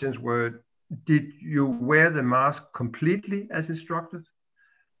questions were, did you wear the mask completely as instructed?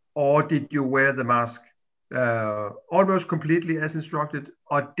 Or did you wear the mask almost completely as instructed,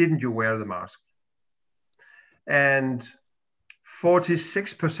 or didn't you wear the mask? And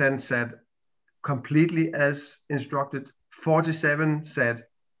 46% said completely as instructed, 47 said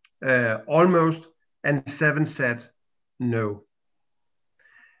almost, and 7 said no.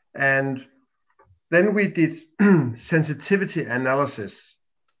 And then we did sensitivity analysis,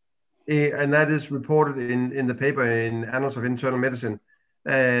 and that is reported in the paper in Annals of Internal Medicine,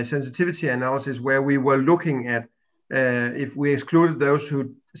 sensitivity analysis, where we were looking at if we excluded those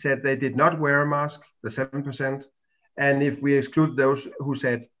who said they did not wear a mask, the 7%, and if we exclude those who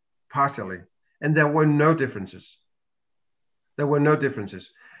said partially. And there were no differences. There were no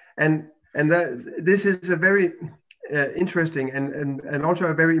differences. And this is a very interesting and also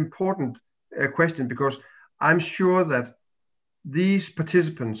a very important question, because I'm sure that these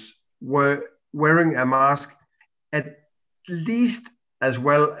participants were wearing a mask at least as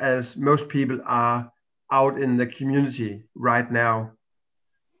well as most people are out in the community right now.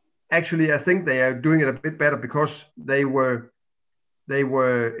 Actually, I think they are doing it a bit better because they were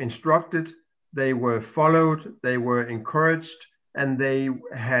instructed, they were followed, they were encouraged, and they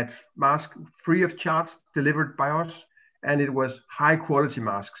had masks free of charge delivered by us, and it was high quality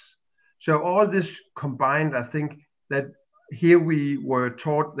masks. So all this combined, I think that here we were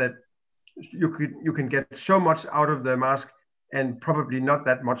taught that you can get so much out of the mask and probably not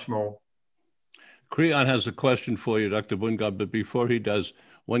that much more. Creon has a question for you, Dr. Bundgaard, but before he does,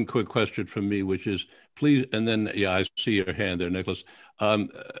 one quick question from me, which is, please, and then, yeah, I see your hand there, Nicholas.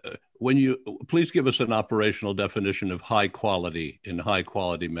 Please give us an operational definition of high quality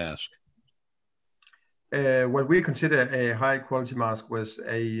mask. What we consider a high quality mask was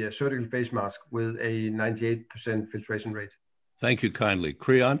a surgical face mask with a 98% filtration rate. Thank you kindly.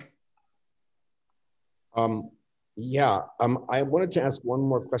 Creon? I wanted to ask one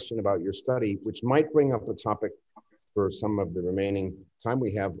more question about your study, which might bring up a topic for some of the remaining time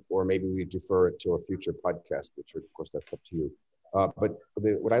we have, or maybe we defer it to a future podcast, which of course that's up to you.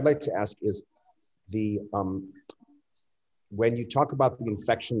 What I'd like to ask is when you talk about the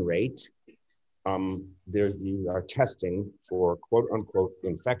infection rate, you are testing for quote unquote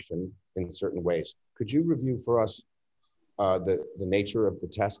infection in certain ways. Could you review for us the nature of the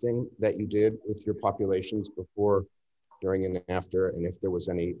testing that you did with your populations before, during, and after, and if there was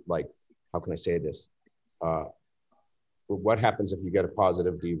any, like, how can I say this? What happens if you get a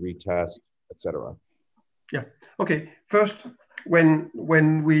positive? Do you retest, etc.? Yeah. Okay. First, when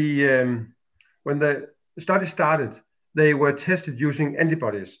the study started, they were tested using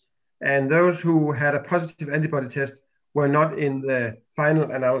antibodies, and those who had a positive antibody test were not in the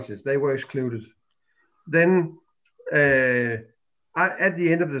final analysis. They were excluded. Then at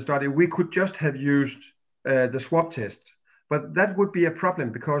the end of the study, we could just have used the swab test, but that would be a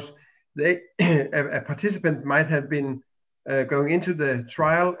problem because a participant might have been going into the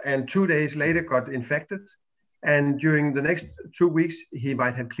trial and 2 days later got infected, and during the next 2 weeks he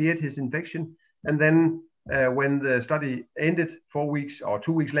might have cleared his infection, and then when the study ended 4 weeks or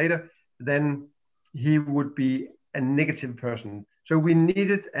 2 weeks later, then he would be a negative person. So we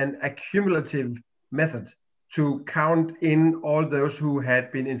needed an accumulative method to count in all those who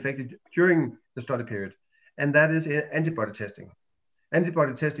had been infected during the study period. And that is antibody testing.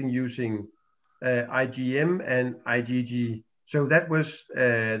 Antibody testing using IgM and IgG. So that was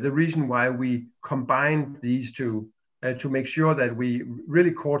the reason why we combined these two to make sure that we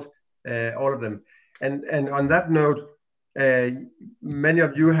really caught all of them. And on that note, many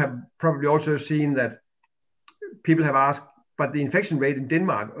of you have probably also seen that people have asked, but the infection rate in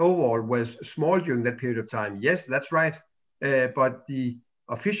Denmark overall was small during that period of time. Yes, that's right. But the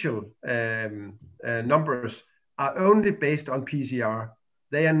official numbers are only based on PCR.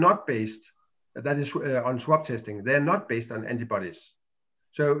 They are not based, that is on swab testing. They're not based on antibodies.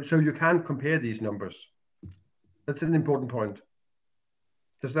 So you can't compare these numbers. That's an important point.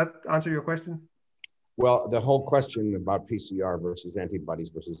 Does that answer your question? Well, the whole question about PCR versus antibodies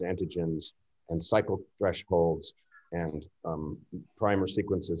versus antigens and cycle thresholds and primer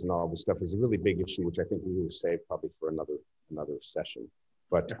sequences and all this stuff is a really big issue, which I think we will save probably for another session.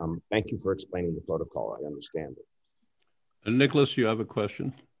 But thank you for explaining the protocol. I understand it. And Nicholas, you have a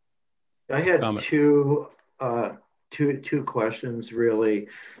question? I had two questions, really.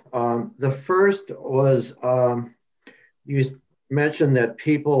 The first was, you mentioned that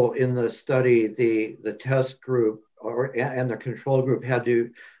people in the study, the test group and the control group had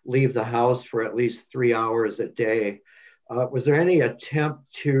to leave the house for at least 3 hours a day. Was there any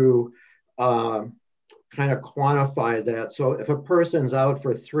attempt to kind of quantify that? So if a person's out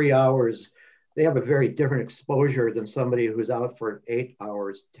for 3 hours, they have a very different exposure than somebody who's out for 8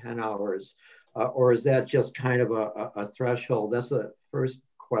 hours, 10 hours, or is that just kind of a threshold? That's the first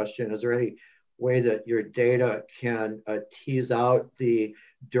question. Is there any way that your data can tease out the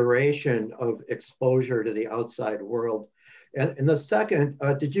duration of exposure to the outside world? And the second,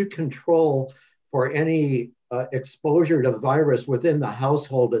 did you control for any exposure to virus within the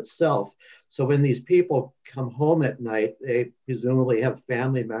household itself? So when these people come home at night, they presumably have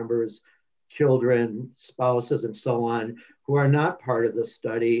family members, children, spouses, and so on, who are not part of the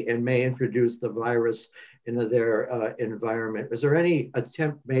study and may introduce the virus into their environment. Is there any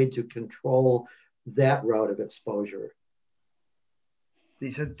attempt made to control that route of exposure?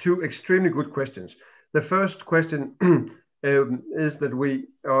 These are two extremely good questions. The first question is that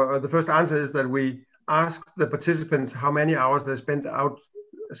the first answer is that we asked the participants how many hours they spent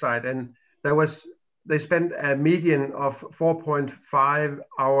outside, and they spent a median of 4.5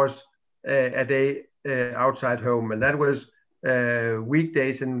 hours a day outside home, and that was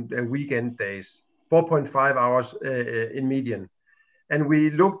weekdays and weekend days, 4.5 hours in median. And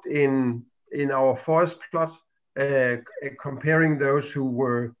we looked in our forest plot, comparing those who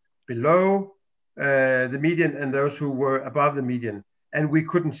were below the median and those who were above the median. And we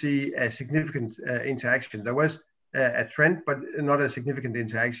couldn't see a significant interaction. There was a trend, but not a significant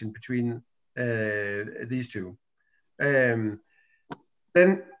interaction between these two. Then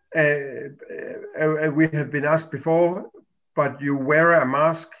we have been asked before, but you wear a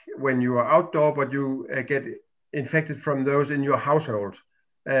mask when you are outdoor, but you get infected from those in your household.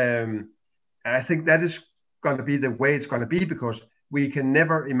 I think that is going to be the way it's going to be, because we can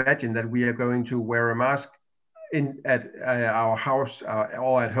never imagine that we are going to wear a mask at our house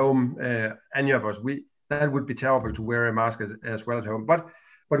or at home, any of us. That would be terrible to wear a mask as well at home. But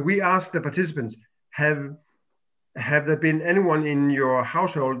we asked the participants, have there been anyone in your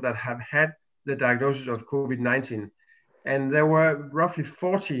household that have had the diagnosis of COVID-19? And there were roughly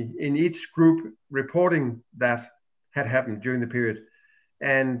 40 in each group reporting that had happened during the period.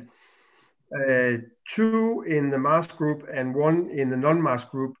 And 2 in the mask group and 1 in the non-mask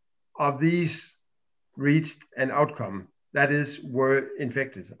group of these reached an outcome, that is, were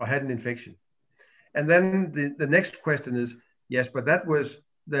infected or had an infection. And then the next question is, yes, but that was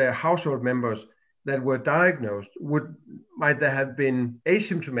the household members that were diagnosed. Might there have been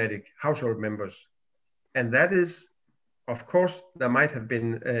asymptomatic household members? And that is, of course, there might have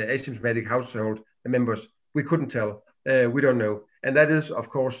been asymptomatic household members. We couldn't tell. We don't know. And that is, of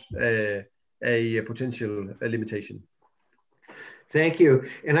course, a potential limitation. Thank you.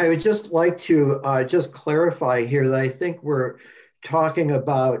 And I would just like to just clarify here that I think we're talking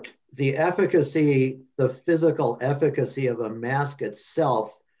about the efficacy, the physical efficacy of a mask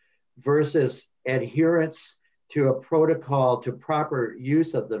itself versus adherence to a protocol to proper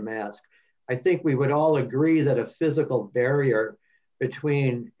use of the mask. I think we would all agree that a physical barrier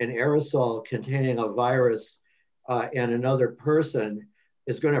between an aerosol containing a virus and another person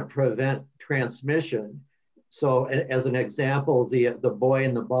is going to prevent transmission. So as an example, the boy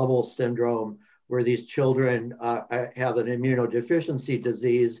in the bubble syndrome, where these children have an immunodeficiency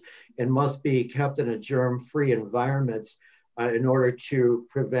disease and must be kept in a germ-free environment in order to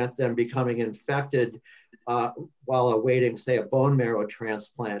prevent them becoming infected while awaiting, say, a bone marrow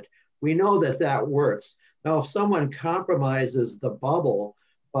transplant. We know that that works. Now, if someone compromises the bubble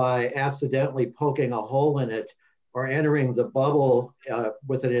by accidentally poking a hole in it or entering the bubble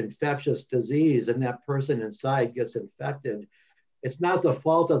with an infectious disease and that person inside gets infected, it's not the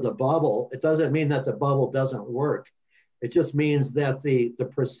fault of the bubble. It doesn't mean that the bubble doesn't work. It just means that the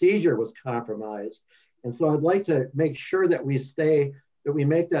procedure was compromised. And so I'd like to make sure that we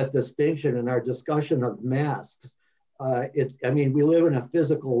make that distinction in our discussion of masks. We live in a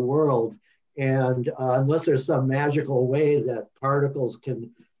physical world, and unless there's some magical way that particles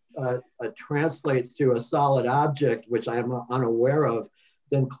can translate through a solid object, which I'm unaware of,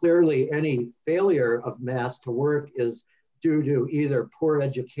 then clearly any failure of masks to work is due to either poor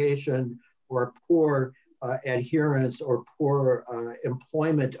education or poor adherence or poor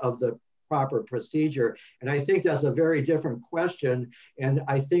employment of the proper procedure. And I think that's a very different question. And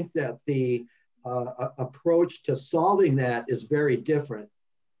I think that the approach to solving that is very different.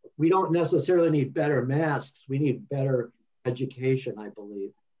 We don't necessarily need better masks. We need better education, I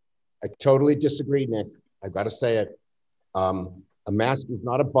believe. I totally disagree, Nick. I've got to say it. A mask is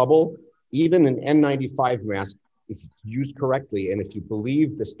not a bubble. Even an N95 mask, if used correctly, and if you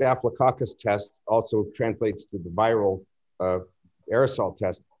believe the Staphylococcus test also translates to the viral aerosol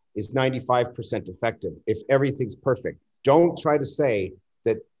test, is 95% effective if everything's perfect. Don't try to say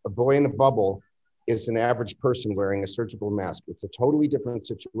that a boy in a bubble is an average person wearing a surgical mask. It's a totally different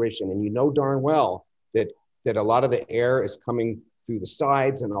situation. And you know darn well that a lot of the air is coming through the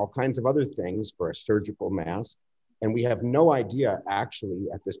sides and all kinds of other things for a surgical mask. And we have no idea actually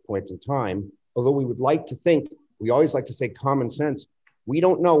at this point in time, although we would like to think, we always like to say common sense. We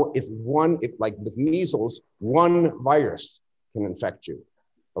don't know if like with measles, one virus can infect you,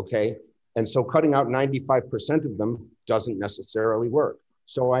 okay? And so cutting out 95% of them doesn't necessarily work.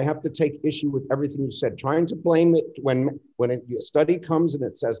 So I have to take issue with everything you said, trying to blame it when a study comes and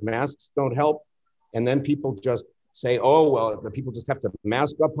it says masks don't help, and then people just say, oh, well, the people just have to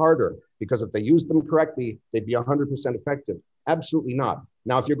mask up harder because if they use them correctly, they'd be 100% effective. Absolutely not.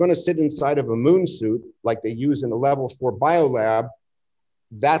 Now, if you're going to sit inside of a moon suit like they use in a level 4 biolab,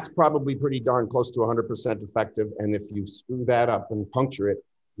 that's probably pretty darn close to 100% effective. And if you screw that up and puncture it,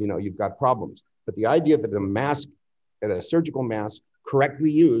 you know, you've got problems. But the idea that a surgical mask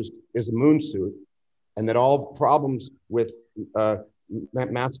correctly used is a moon suit, and that all problems with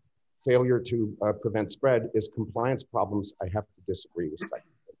mask failure to prevent spread is compliance problems, I have to disagree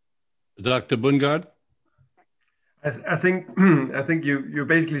respectfully. Dr. Bundgaard? I think you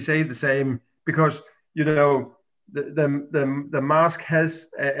basically say the same, because, you know, the mask has,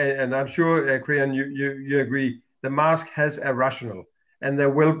 and I'm sure, Creon, you agree, the mask has a rationale, and there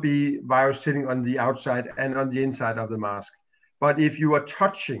will be virus sitting on the outside and on the inside of the mask. But if you're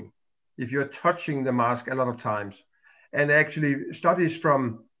touching the mask a lot of times, and actually studies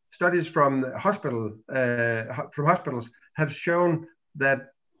from hospitals have shown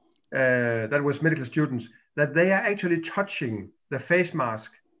that that was medical students, that they are actually touching the face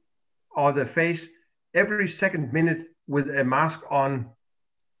mask or the face every second minute with a mask on.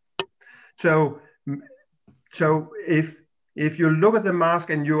 So if you look at the mask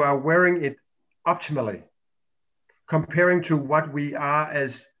and you are wearing it optimally, comparing to what we are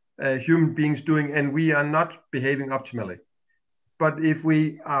as human beings doing, and we are not behaving optimally. But if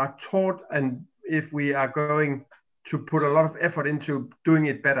we are taught and if we are going to put a lot of effort into doing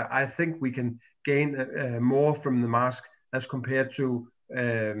it better, I think we can gain more from the mask as compared to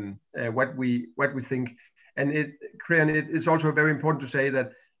what we think. And Creon, it's also very important to say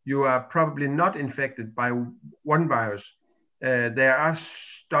that you are probably not infected by one virus. There are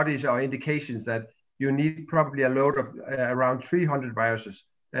studies or indications that you need probably a load of around 300 viruses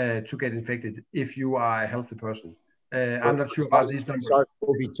to get infected if you are a healthy person. I'm not sure about these numbers.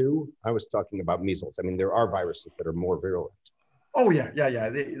 SARS-CoV-2, I was talking about measles. I mean, there are viruses that are more virulent. Oh yeah,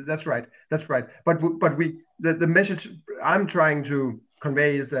 that's right. But the message I'm trying to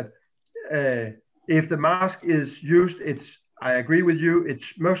convey is that if the mask is used, I agree with you.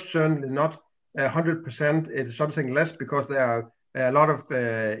 It's most certainly not 100%. It's something less because there are a lot of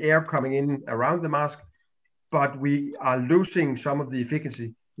air coming in around the mask, but we are losing some of the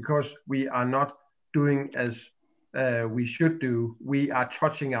efficacy because we are not doing as we should do. We are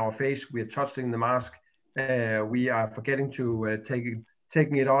touching our face. We are touching the mask. We are forgetting to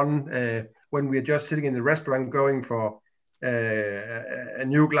taking it on when we are just sitting in the restaurant going for a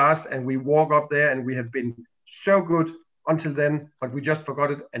new glass, and we walk up there and we have been so good until then, but we just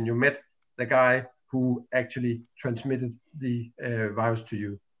forgot it, and you met the guy who actually transmitted the virus to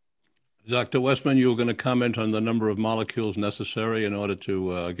you. Dr. Westman, you were going to comment on the number of molecules necessary in order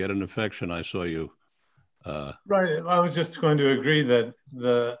to get an infection. I saw you. Right. I was just going to agree that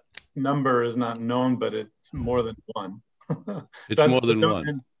the number is not known, but it's more than one. It's more than one.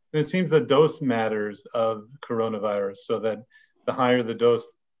 And it seems the dose matters of coronavirus, so that the higher the dose,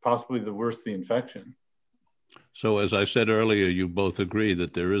 possibly the worse the infection. So as I said earlier, you both agree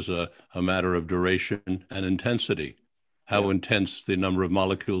that there is a matter of duration and intensity, how intense the number of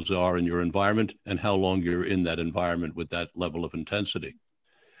molecules are in your environment and how long you're in that environment with that level of intensity.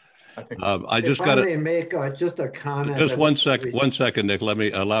 I just got to make just a comment. Just one second, Nick.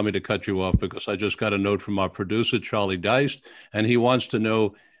 Allow me to cut you off because I just got a note from our producer, Charlie Deist, and he wants to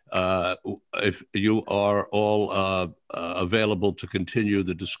know if you are all available to continue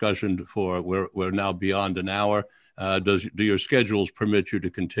the discussion for we're now beyond an hour. Do your schedules permit you to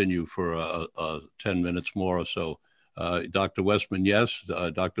continue for 10 minutes more or so? Dr. Westman, yes.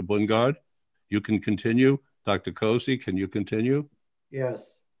 Dr. Bundgaard, you can continue. Dr. Cozzi, can you continue?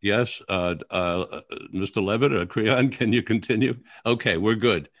 Yes. Yes. Mr. Levit or Creon, can you continue? Okay, we're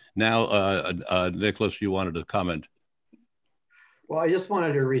good. Now, Nicholas, you wanted to comment. Well, I just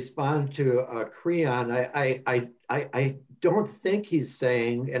wanted to respond to Creon. I don't think he's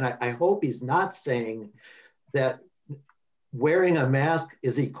saying, and I hope he's not saying, that wearing a mask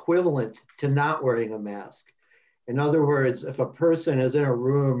is equivalent to not wearing a mask. In other words, if a person is in a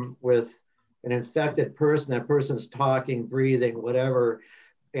room with an infected person, that person's talking, breathing, whatever,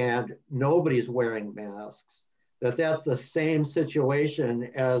 and nobody's wearing masks, that's the same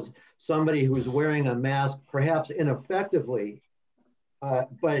situation as somebody who's wearing a mask, perhaps ineffectively.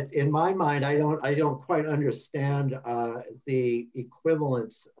 But in my mind, I don't quite understand the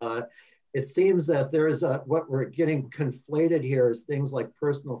equivalence. It seems that there is what we're getting conflated here is things like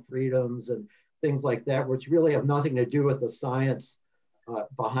personal freedoms and things like that, which really have nothing to do with the science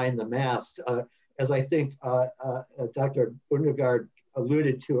behind the masks. As I think Dr. Bundgaard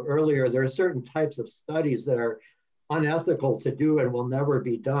alluded to earlier, there are certain types of studies that are unethical to do and will never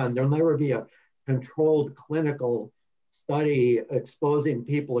be done. There'll never be a controlled clinical study exposing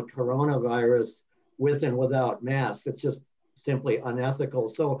people to coronavirus with and without masks. It's just simply unethical.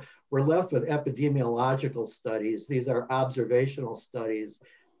 So we're left with epidemiological studies. These are observational studies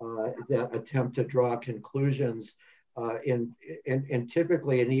that attempt to draw conclusions. And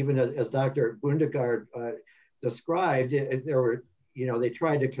typically, and even as Dr. Bundgaard described, there were, they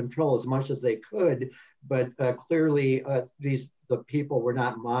tried to control as much as they could, but clearly the people were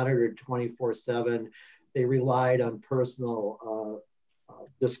not monitored 24/7. They relied on personal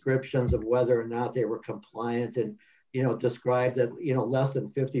descriptions of whether or not they were compliant. And described that, less than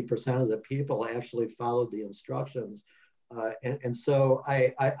 50% of the people actually followed the instructions. And so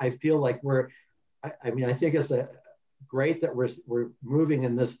I feel like I think it's great that we're moving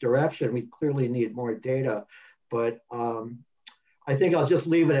in this direction. We clearly need more data, but I think I'll just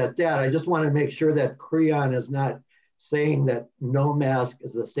leave it at that. I just want to make sure that Creon is not saying that no mask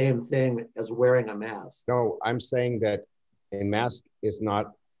is the same thing as wearing a mask. No, I'm saying that a mask is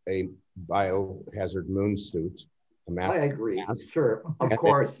not a biohazard moon suit. A mask, I agree. Mask. Sure, of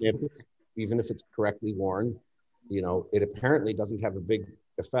course. Even if it's correctly worn, it apparently doesn't have a big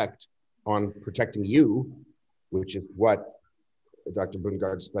effect on protecting you, which is what Dr.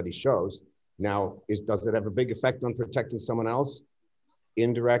 Bundgaard's study shows. Now, does it have a big effect on protecting someone else?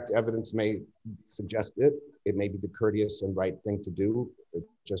 Indirect evidence may suggest it. It may be the courteous and right thing to do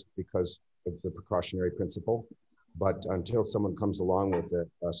just because of the precautionary principle. But until someone comes along with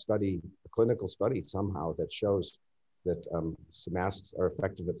a clinical study somehow that shows that masks are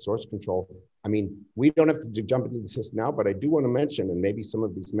effective at source control. I mean, we don't have to jump into this now, but I do want to mention, and maybe some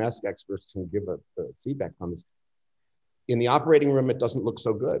of these mask experts can give a feedback on this. In the operating room, it doesn't look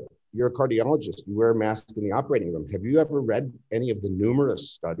so good. You're a cardiologist, you wear a mask in the operating room. Have you ever read any of the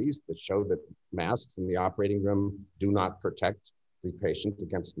numerous studies that show that masks in the operating room do not protect the patient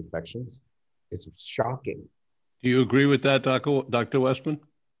against infections? It's shocking. Do you agree with that, Dr. Westman?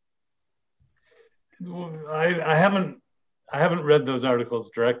 I haven't read those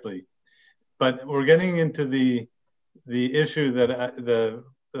articles directly, but we're getting into the issue that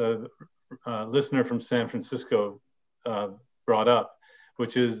the listener from San Francisco brought up,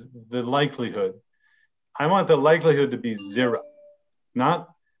 which is the likelihood. I want the likelihood to be zero, not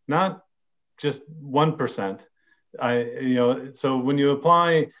just 1%. So when you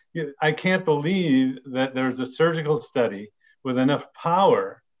apply, I can't believe that there's a surgical study with enough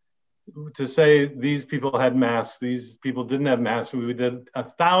power to say these people had masks, these people didn't have masks. We did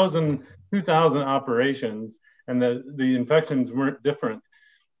 1,000, 2,000 operations, and the infections weren't different.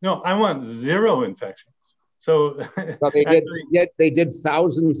 No, I want zero infections. So well, they did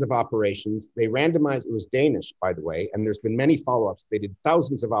thousands of operations. They randomized, it was Danish, by the way, and there's been many follow-ups. They did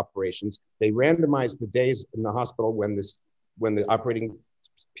thousands of operations. They randomized the days in the hospital when the operating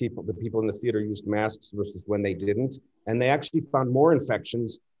people, the people in the theater used masks versus when they didn't. And they actually found more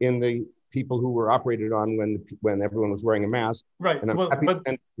infections in the people who were operated on when everyone was wearing a mask. Right,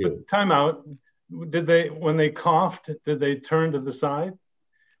 but time out. When they coughed, did they turn to the side?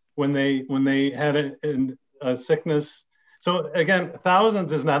 When they had a sickness? So again,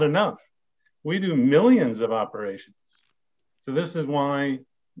 thousands is not enough. We do millions of operations. So this is why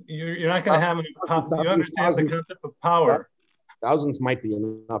you're not going to have you understand the concept of power. Thousands might be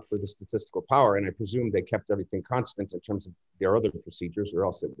enough for the statistical power, and I presume they kept everything constant in terms of their other procedures, or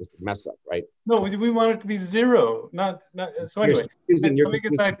else it was a mess up, right? No, we want it to be zero. Not. So anyway, let me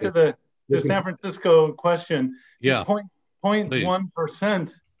get back to the San Francisco question. Yeah.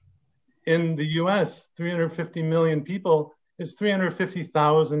 0.1% in the U.S., 350 million people, is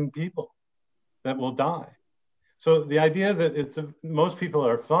 350,000 people that will die. So the idea that most people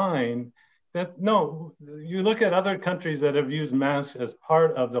are fine. No, you look at other countries that have used masks as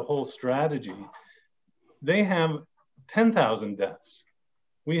part of the whole strategy, they have 10,000 deaths.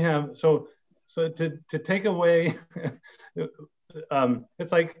 We have, so to take away,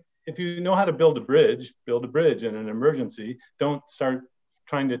 it's like, if you know how to build a bridge in an emergency. Don't start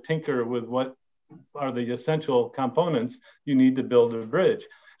trying to tinker with what are the essential components you need to build a bridge.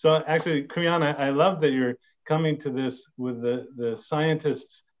 So actually, Creon, I love that you're coming to this with the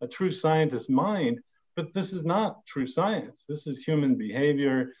scientists, a true scientist mind, but this is not true science. This is human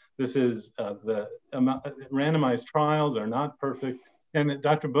behavior. This is randomized trials are not perfect. And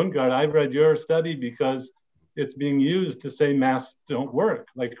Dr. Bundgaard, I read your study because it's being used to say masks don't work,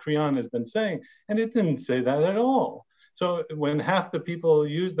 like Creon has been saying, and it didn't say that at all. So when half the people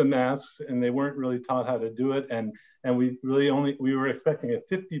used the masks and they weren't really taught how to do it, and we were expecting a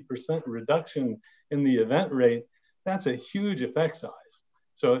 50% reduction in the event rate, that's a huge effect size.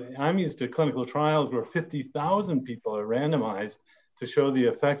 So I'm used to clinical trials where 50,000 people are randomized to show the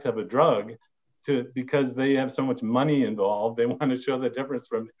effect of a drug because they have so much money involved. They want to show the difference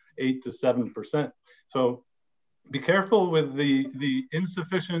from 8 to 7%. So be careful with the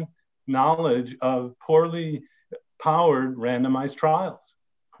insufficient knowledge of poorly powered randomized trials.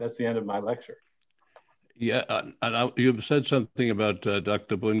 That's the end of my lecture. Yeah, and you've said something about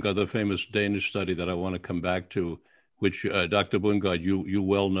Dr. Bundgaard, the famous Danish study that I want to come back to, which Dr. Bundgaard, you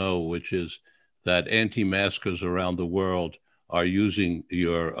well know, which is that anti-maskers around the world are using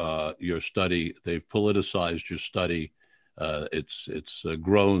your study. They've politicized your study. It's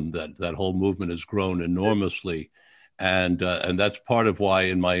grown, that whole movement has grown enormously. And that's part of why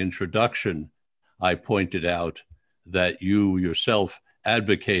in my introduction, I pointed out that you yourself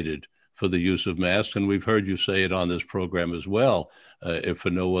advocated for the use of masks. And we've heard you say it on this program as well, if for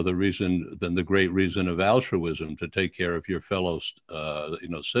no other reason than the great reason of altruism, to take care of your fellow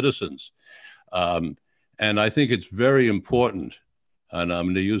citizens. And I think it's very important, and I'm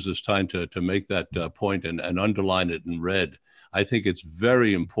going to use this time to make that point and underline it in red. I think it's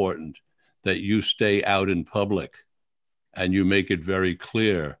very important that you stay out in public and you make it very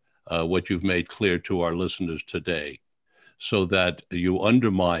clear what you've made clear to our listeners today, so that you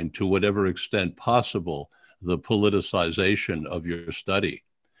undermine, to whatever extent possible, the politicization of your study.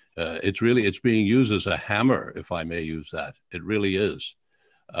 It's being used as a hammer, if I may use that. It really is.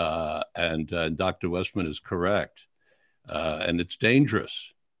 And Dr. Westman is correct. And it's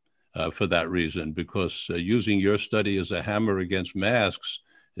dangerous for that reason, because using your study as a hammer against masks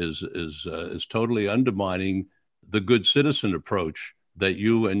is totally undermining the good citizen approach that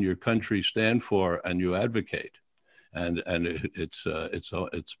you and your country stand for and you advocate. But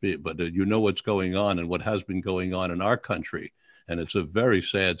you know what's going on and what has been going on in our country, and it's a very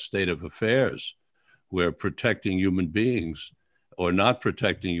sad state of affairs, where protecting human beings or not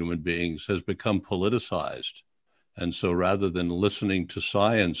protecting human beings has become politicized. And so rather than listening to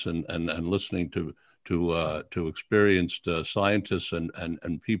science and listening to experienced scientists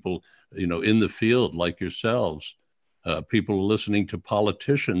and people, in the field like yourselves, people listening to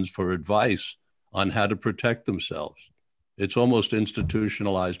politicians for advice on how to protect themselves. It's almost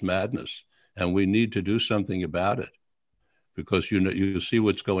institutionalized madness, and we need to do something about it, because you see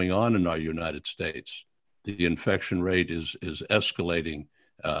what's going on in our United States. The infection rate is escalating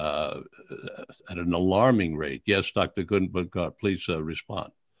at an alarming rate. Yes, Dr. Bundgaard, please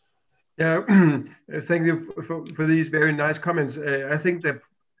respond. Yeah, thank you for these very nice comments. I think that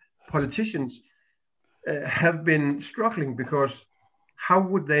politicians have been struggling, because how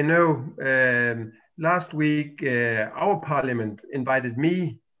would they know? Last week, our parliament invited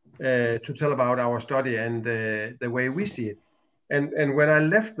me to tell about our study and the way we see it. And when I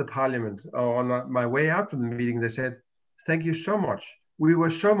left the parliament, or on my way out from the meeting, they said, "Thank you so much. We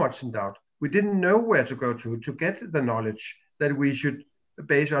were so much in doubt. We didn't know where to go to get the knowledge that we should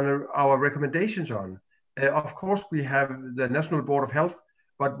base our recommendations on. Of course, we have the National Board of Health,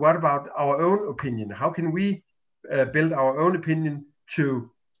 but what about our own opinion? How can we build our own opinion to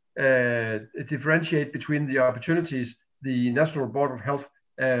differentiate between the opportunities the National Board of Health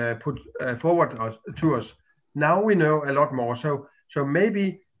put forward to us? Now we know a lot more. So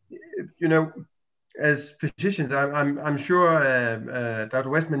maybe, as physicians, I'm sure, Dr.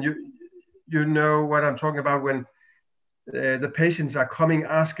 Westman, you know what I'm talking about when the patients are coming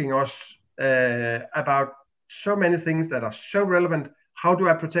asking us about so many things that are so relevant. How do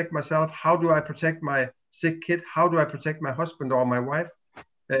I protect myself? How do I protect my sick kid? How do I protect my husband or my wife,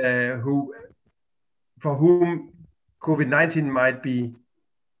 for whom COVID-19 might be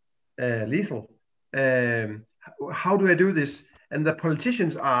lethal? How do I do this? And the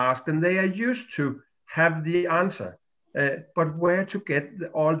politicians are asked, and they are used to have the answer, but where to get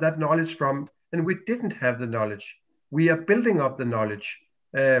all that knowledge from? And we didn't have the knowledge. We are building up the knowledge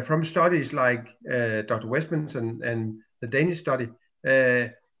from studies like Dr. Westman's and the Danish study.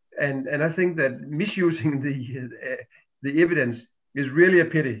 And I think that misusing the evidence is really a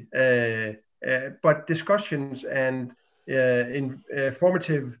pity. But discussions and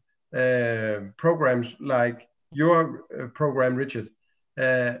informative programs like your program, Richard,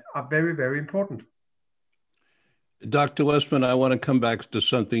 are very, very important. Dr. Westman, I want to come back to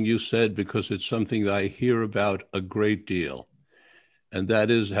something you said, because it's something that I hear about a great deal, and that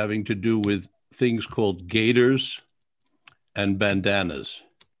is having to do with things called gaiters and bandanas.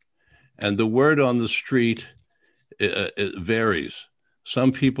 And the word on the street it varies.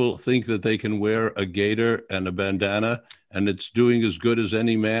 Some people think that they can wear a gaiter and a bandana and it's doing as good as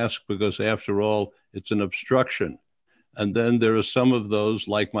any mask, because after all, it's an obstruction. And then there are some of those,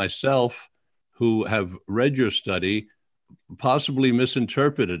 like myself, who have read your study, possibly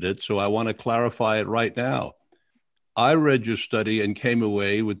misinterpreted it. So I want to clarify it right now. I read your study and came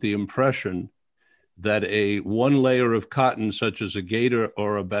away with the impression that one layer of cotton, such as a gaiter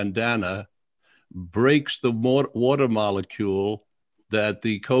or a bandana, breaks the water molecule that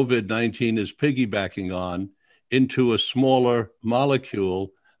the COVID-19 is piggybacking on into a smaller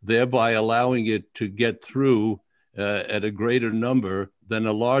molecule, thereby allowing it to get through at a greater number than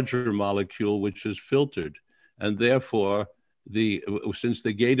a larger molecule, which is filtered. And therefore, since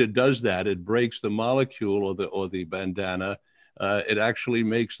the gaiter does that, it breaks the molecule or the bandana. It actually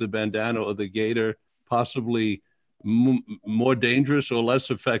makes the bandana or the gaiter possibly more dangerous or less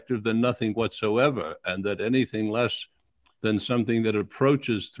effective than nothing whatsoever, and that anything less than something that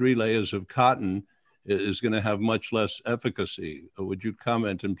approaches 3 layers of cotton is going to have much less efficacy. Would you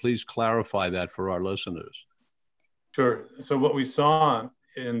comment, and please clarify that for our listeners? Sure. So what we saw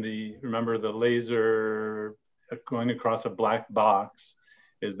in remember the laser going across a black box,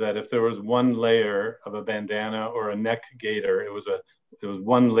 is that if there was 1 layer of a bandana or a neck gaiter, it was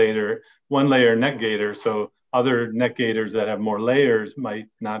one layer neck gaiter. So other neck gaiters that have more layers might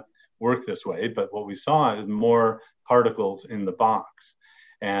not work this way, but what we saw is more particles in the box.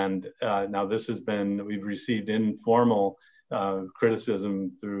 And now this we've received informal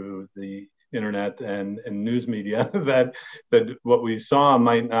criticism through the internet and news media that what we saw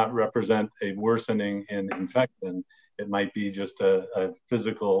might not represent a worsening in infection. It might be just a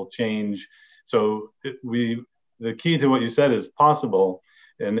physical change. So the key to what you said is possible,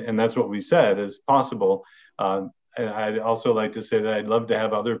 and that's what we said is possible. And I'd also like to say that I'd love to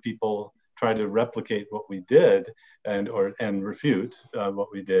have other people try to replicate what we did and refute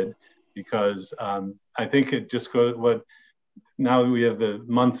what we did, because I think it just goes, now we have the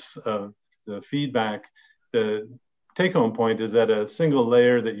months of the feedback. The take-home point is that a single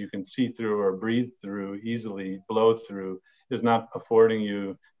layer that you can see through or breathe through easily, blow through, is not affording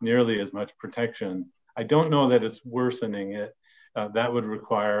you nearly as much protection. I don't know that it's worsening it. That would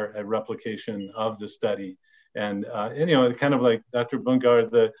require a replication of the study. And kind of like Dr.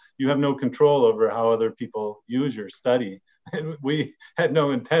 Bundgaard, you have no control over how other people use your study. We had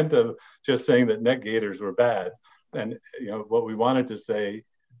no intent of just saying that neck gaiters were bad. And what we wanted to say,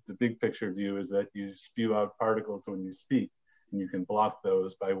 the big picture view, is that you spew out particles when you speak, and you can block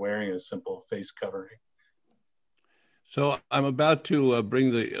those by wearing a simple face covering. So I'm about to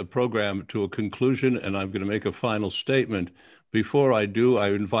bring the program to a conclusion, and I'm going to make a final statement. Before I do,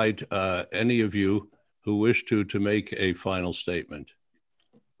 I invite any of you who wish to make a final statement.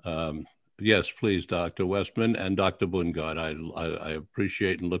 Yes, please, Dr. Westman and Dr. Bundgaard. I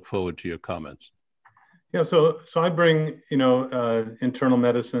appreciate and look forward to your comments. Yeah, so I bring internal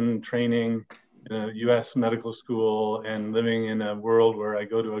medicine training in a U.S. medical school, and living in a world where I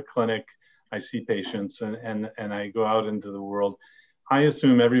go to a clinic, I see patients, and I go out into the world. I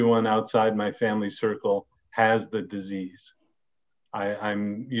assume everyone outside my family circle has the disease.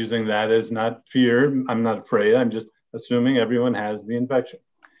 I'm using that as not fear. I'm not afraid. I'm just assuming everyone has the infection.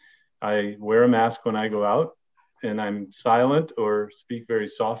 I wear a mask when I go out, and I'm silent or speak very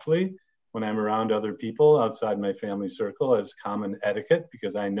softly when I'm around other people outside my family circle as common etiquette,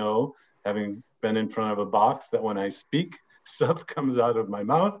 because I know, having been in front of a box, that when I speak, stuff comes out of my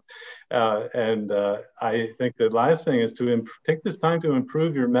mouth. I think the last thing is to take this time to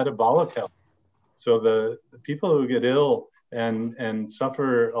improve your metabolic health. So the people who get ill and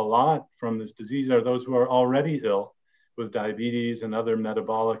suffer a lot from this disease are those who are already ill with diabetes and other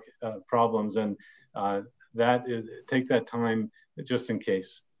metabolic problems. And take that time just in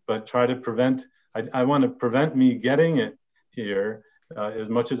case, but try to prevent. I want to prevent me getting it here as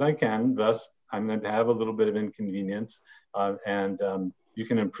much as I can. Thus, I'm going to have a little bit of inconvenience, and you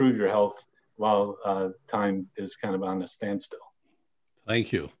can improve your health while time is kind of on a standstill.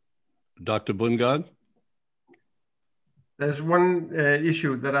 Thank you. Dr. Bundgaard? There's one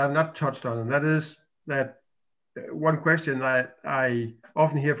issue that I've not touched on, and that is that one question that I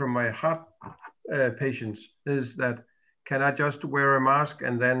often hear from my heart patients is that, can I just wear a mask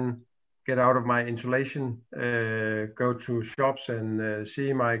and then get out of my insulation, go to shops and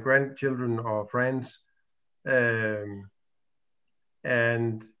see my grandchildren or friends?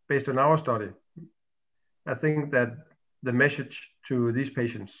 And based on our study, I think that the message to these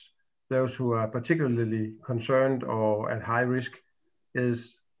patients, those who are particularly concerned or at high risk,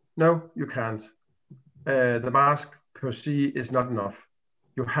 is no, you can't. The mask per se is not enough.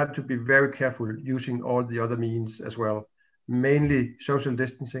 You have to be very careful using all the other means as well, mainly social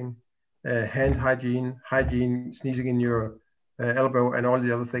distancing, hand hygiene, sneezing in your elbow, and all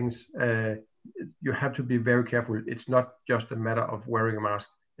the other things. You have to be very careful. It's not just a matter of wearing a mask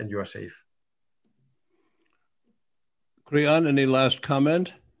and you are safe. Creon, any last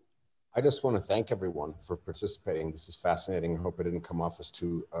comment? I just want to thank everyone for participating. This is fascinating. I hope it didn't come off as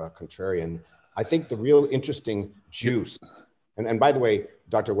too contrarian. I think the real interesting juice, and by the way,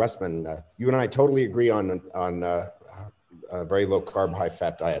 Dr. Westman, you and I totally agree on very low carb, high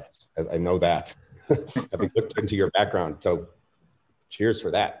fat diets. I know that, having looked into your background. So cheers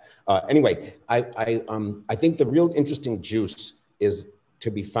for that. Anyway, I think the real interesting juice is to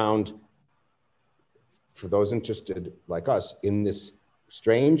be found for those interested like us in this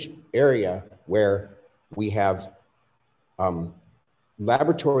strange area where we have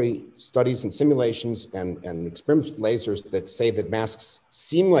laboratory studies and simulations and experiments with lasers that say that masks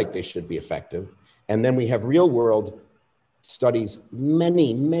seem like they should be effective. And then we have real world studies,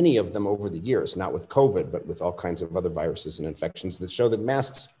 many of them over the years, not with COVID, but with all kinds of other viruses and infections that show that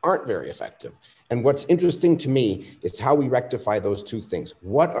masks aren't very effective. And what's interesting to me is how we rectify those two things.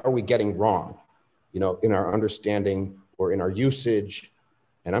 What are we getting wrong, in our understanding or in our usage?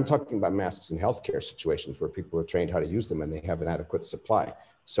 And I'm talking about masks in healthcare situations where people are trained how to use them and they have an adequate supply.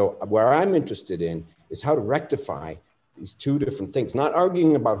 So where I'm interested in is how to rectify these two different things, not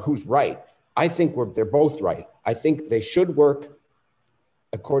arguing about who's right. I think they're both right. I think they should work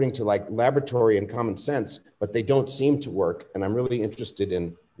according to like laboratory and common sense, but they don't seem to work. And I'm really interested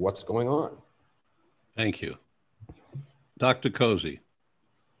in what's going on. Thank you. Dr. Cozzi.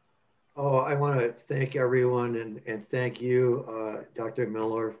 Oh, I want to thank everyone and thank you, Dr.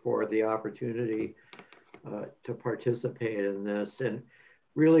 Miller, for the opportunity to participate in this. And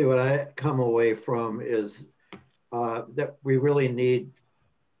really what I come away from is that we really need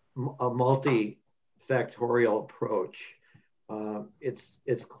a multifactorial approach.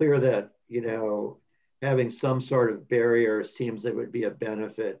 It's clear that, having some sort of barrier seems that would be a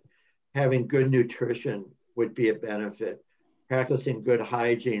benefit. Having good nutrition would be a benefit. Practicing good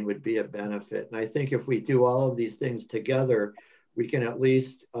hygiene would be a benefit. And I think if we do all of these things together, we can at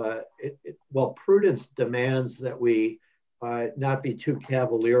least, prudence demands that we not be too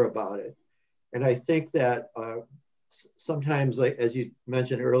cavalier about it. And I think that sometimes, like, as you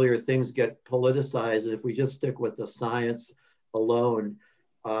mentioned earlier, things get politicized. And if we just stick with the science alone,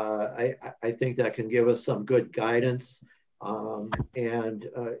 I think that can give us some good guidance.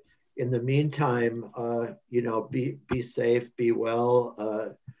 In the meantime, be safe, be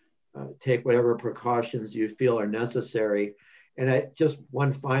well, take whatever precautions you feel are necessary. And just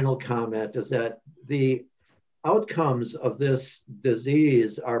one final comment is that the outcomes of this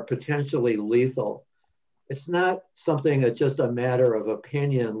disease are potentially lethal. It's not something that's just a matter of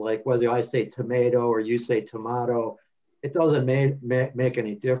opinion, like whether I say tomato or you say tomato, it doesn't make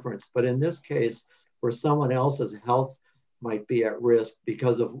any difference. But in this case, where someone else's health might be at risk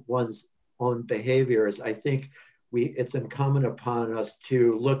because of one's own behaviors, I think it's incumbent upon us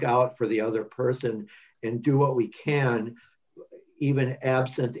to look out for the other person and do what we can, even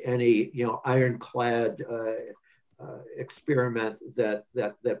absent any ironclad experiment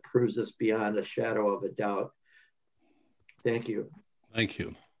that proves us beyond a shadow of a doubt. Thank you. Thank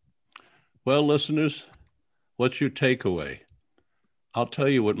you. Well, listeners, what's your takeaway? I'll tell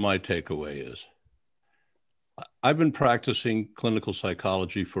you what my takeaway is. I've been practicing clinical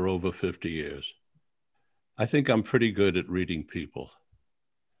psychology for over 50 years. I think I'm pretty good at reading people.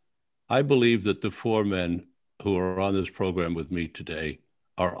 I believe that the four men who are on this program with me today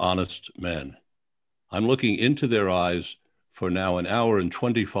are honest men. I'm looking into their eyes for now an hour and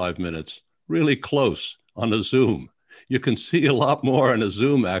 25 minutes, really close on a Zoom. You can see a lot more on a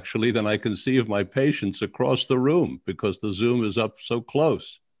Zoom, actually, than I can see of my patients across the room because the Zoom is up so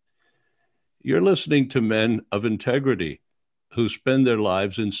close. You're listening to men of integrity who spend their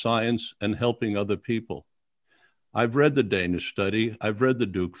lives in science and helping other people. I've read the Danish study. I've read the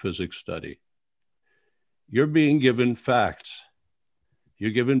Duke physics study. You're being given facts.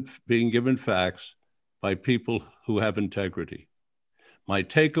 You're being given facts by people who have integrity. My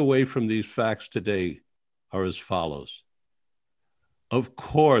takeaway from these facts today are as follows. Of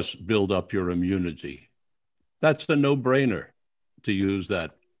course, build up your immunity. That's a no-brainer, to use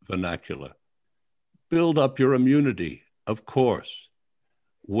that vernacular. Build up your immunity, of course.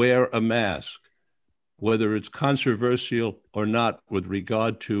 Wear a mask, whether it's controversial or not with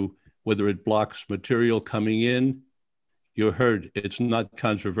regard to whether it blocks material coming in. You heard it's not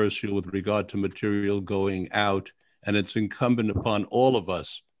controversial with regard to material going out, and it's incumbent upon all of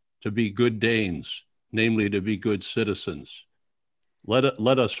us to be good Danes, namely to be good citizens.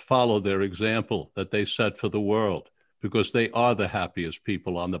 Let us follow their example that they set for the world, because they are the happiest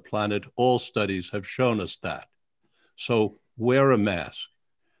people on the planet. All studies have shown us that. So wear a mask.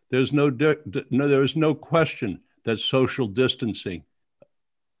 There is no question that social distancing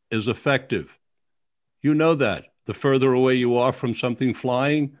is effective. You know that. The further away you are from something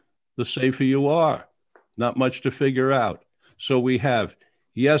flying, the safer you are. Not much to figure out. So we have,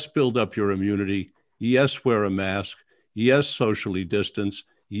 yes, build up your immunity. Yes, wear a mask. Yes, socially distance.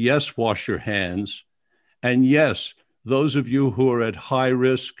 Yes, wash your hands. And yes, those of you who are at high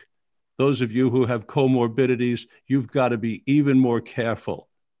risk, those of you who have comorbidities, you've got to be even more careful,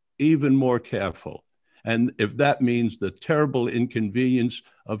 even more careful. And if that means the terrible inconvenience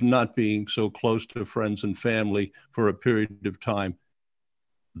of not being so close to friends and family for a period of time,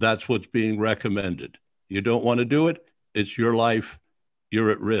 that's what's being recommended. You don't want to do it, it's your life. you're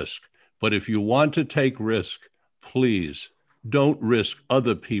at risk. But if you want to take risk, please don't risk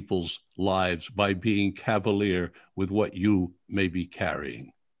other people's lives by being cavalier with what you may be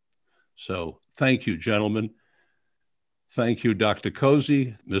carrying. So thank you, gentlemen. Thank you, Dr.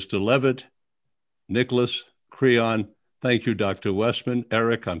 Cozzi, Mr. Levit, Nicholas, Creon. Thank you, Dr. Westman.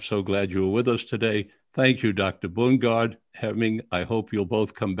 Eric, I'm so glad you were with us today. Thank you, Dr. Bundgaard. Henning, I hope you'll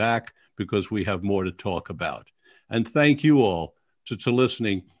both come back because we have more to talk about. And thank you all to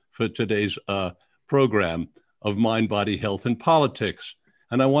listening for today's program of Mind, Body, Health, and Politics.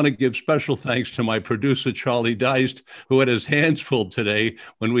 And I want to give special thanks to my producer, Charlie Deist, who had his hands full today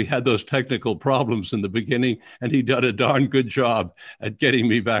when we had those technical problems in the beginning, and he did a darn good job at getting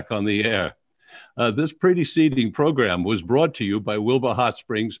me back on the air. This preceding program was brought to you by Wilbur Hot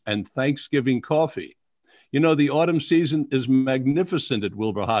Springs and Thanksgiving Coffee. You know, the autumn season is magnificent at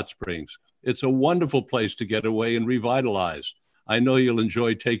Wilbur Hot Springs. It's a wonderful place to get away and revitalize. I know you'll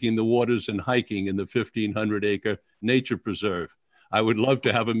enjoy taking the waters and hiking in the 1,500-acre nature preserve. I would love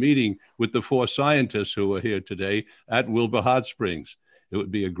to have a meeting with the 4 scientists who are here today at Wilbur Hot Springs. It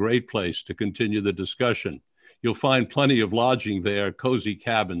would be a great place to continue the discussion. You'll find plenty of lodging there, cozy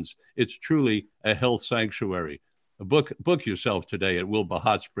cabins. It's truly a health sanctuary. Book yourself today at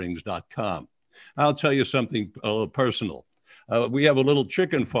wilburhotsprings.com. I'll tell you something personal. We have a little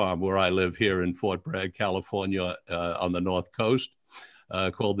chicken farm where I live here in Fort Bragg, California, on the North Coast,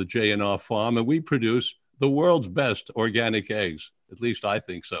 called the J&R Farm, and we produce the world's best organic eggs. At least I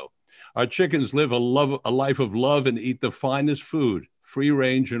think so. Our chickens live a life of love and eat the finest food, free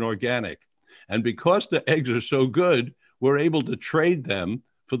range and organic. And because the eggs are so good, we're able to trade them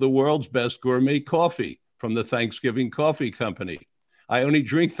for the world's best gourmet coffee from the Thanksgiving Coffee Company. I only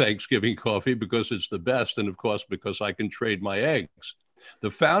drink Thanksgiving coffee because it's the best, and of course, because I can trade my eggs. The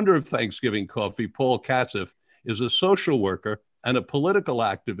founder of Thanksgiving Coffee, Paul Katzif, is a social worker and a political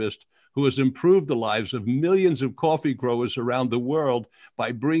activist who has improved the lives of millions of coffee growers around the world by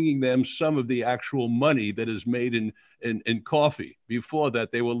bringing them some of the actual money that is made in coffee. Before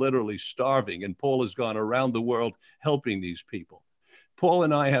that, they were literally starving, and Paul has gone around the world helping these people. Paul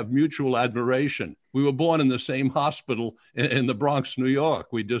and I have mutual admiration. We were born in the same hospital in the Bronx, New York.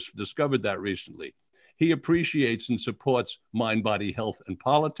 We just discovered that recently. He appreciates and supports Mind, Body, Health, and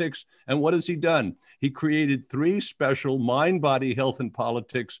Politics. And what has he done? He created 3 special Mind, Body, Health, and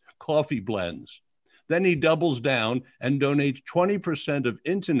Politics coffee blends. Then he doubles down and donates 20% of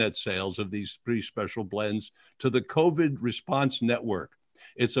internet sales of these 3 special blends to the COVID Response Network.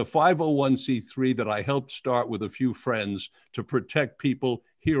 It's a 501c3 that I helped start with a few friends to protect people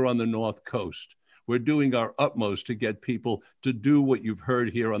here on the North Coast. We're doing our utmost to get people to do what you've heard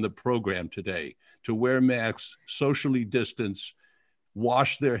here on the program today, to wear masks, socially distance,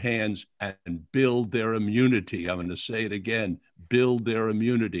 wash their hands, and build their immunity. I'm going to say it again, build their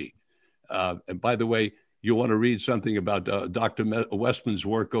immunity. And by the way, you want to read something about Dr. Westman's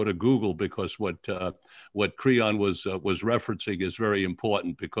work, go to Google, because what Creon was referencing is very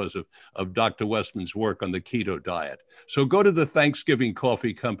important because of Dr. Westman's work on the keto diet. So go to the Thanksgiving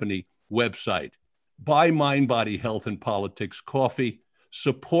Coffee Company website, buy Mind, Body, Health, and Politics coffee,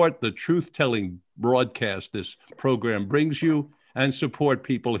 support the truth-telling broadcast this program brings you, and support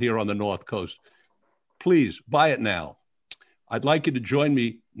people here on the North Coast. Please buy it now. I'd like you to join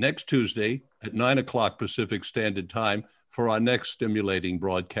me next Tuesday at 9 o'clock Pacific Standard Time for our next stimulating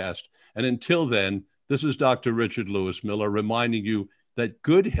broadcast. And until then, this is Dr. Richard Lewis Miller reminding you that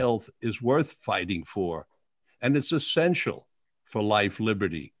good health is worth fighting for, and it's essential for life,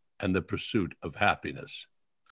 liberty, and the pursuit of happiness.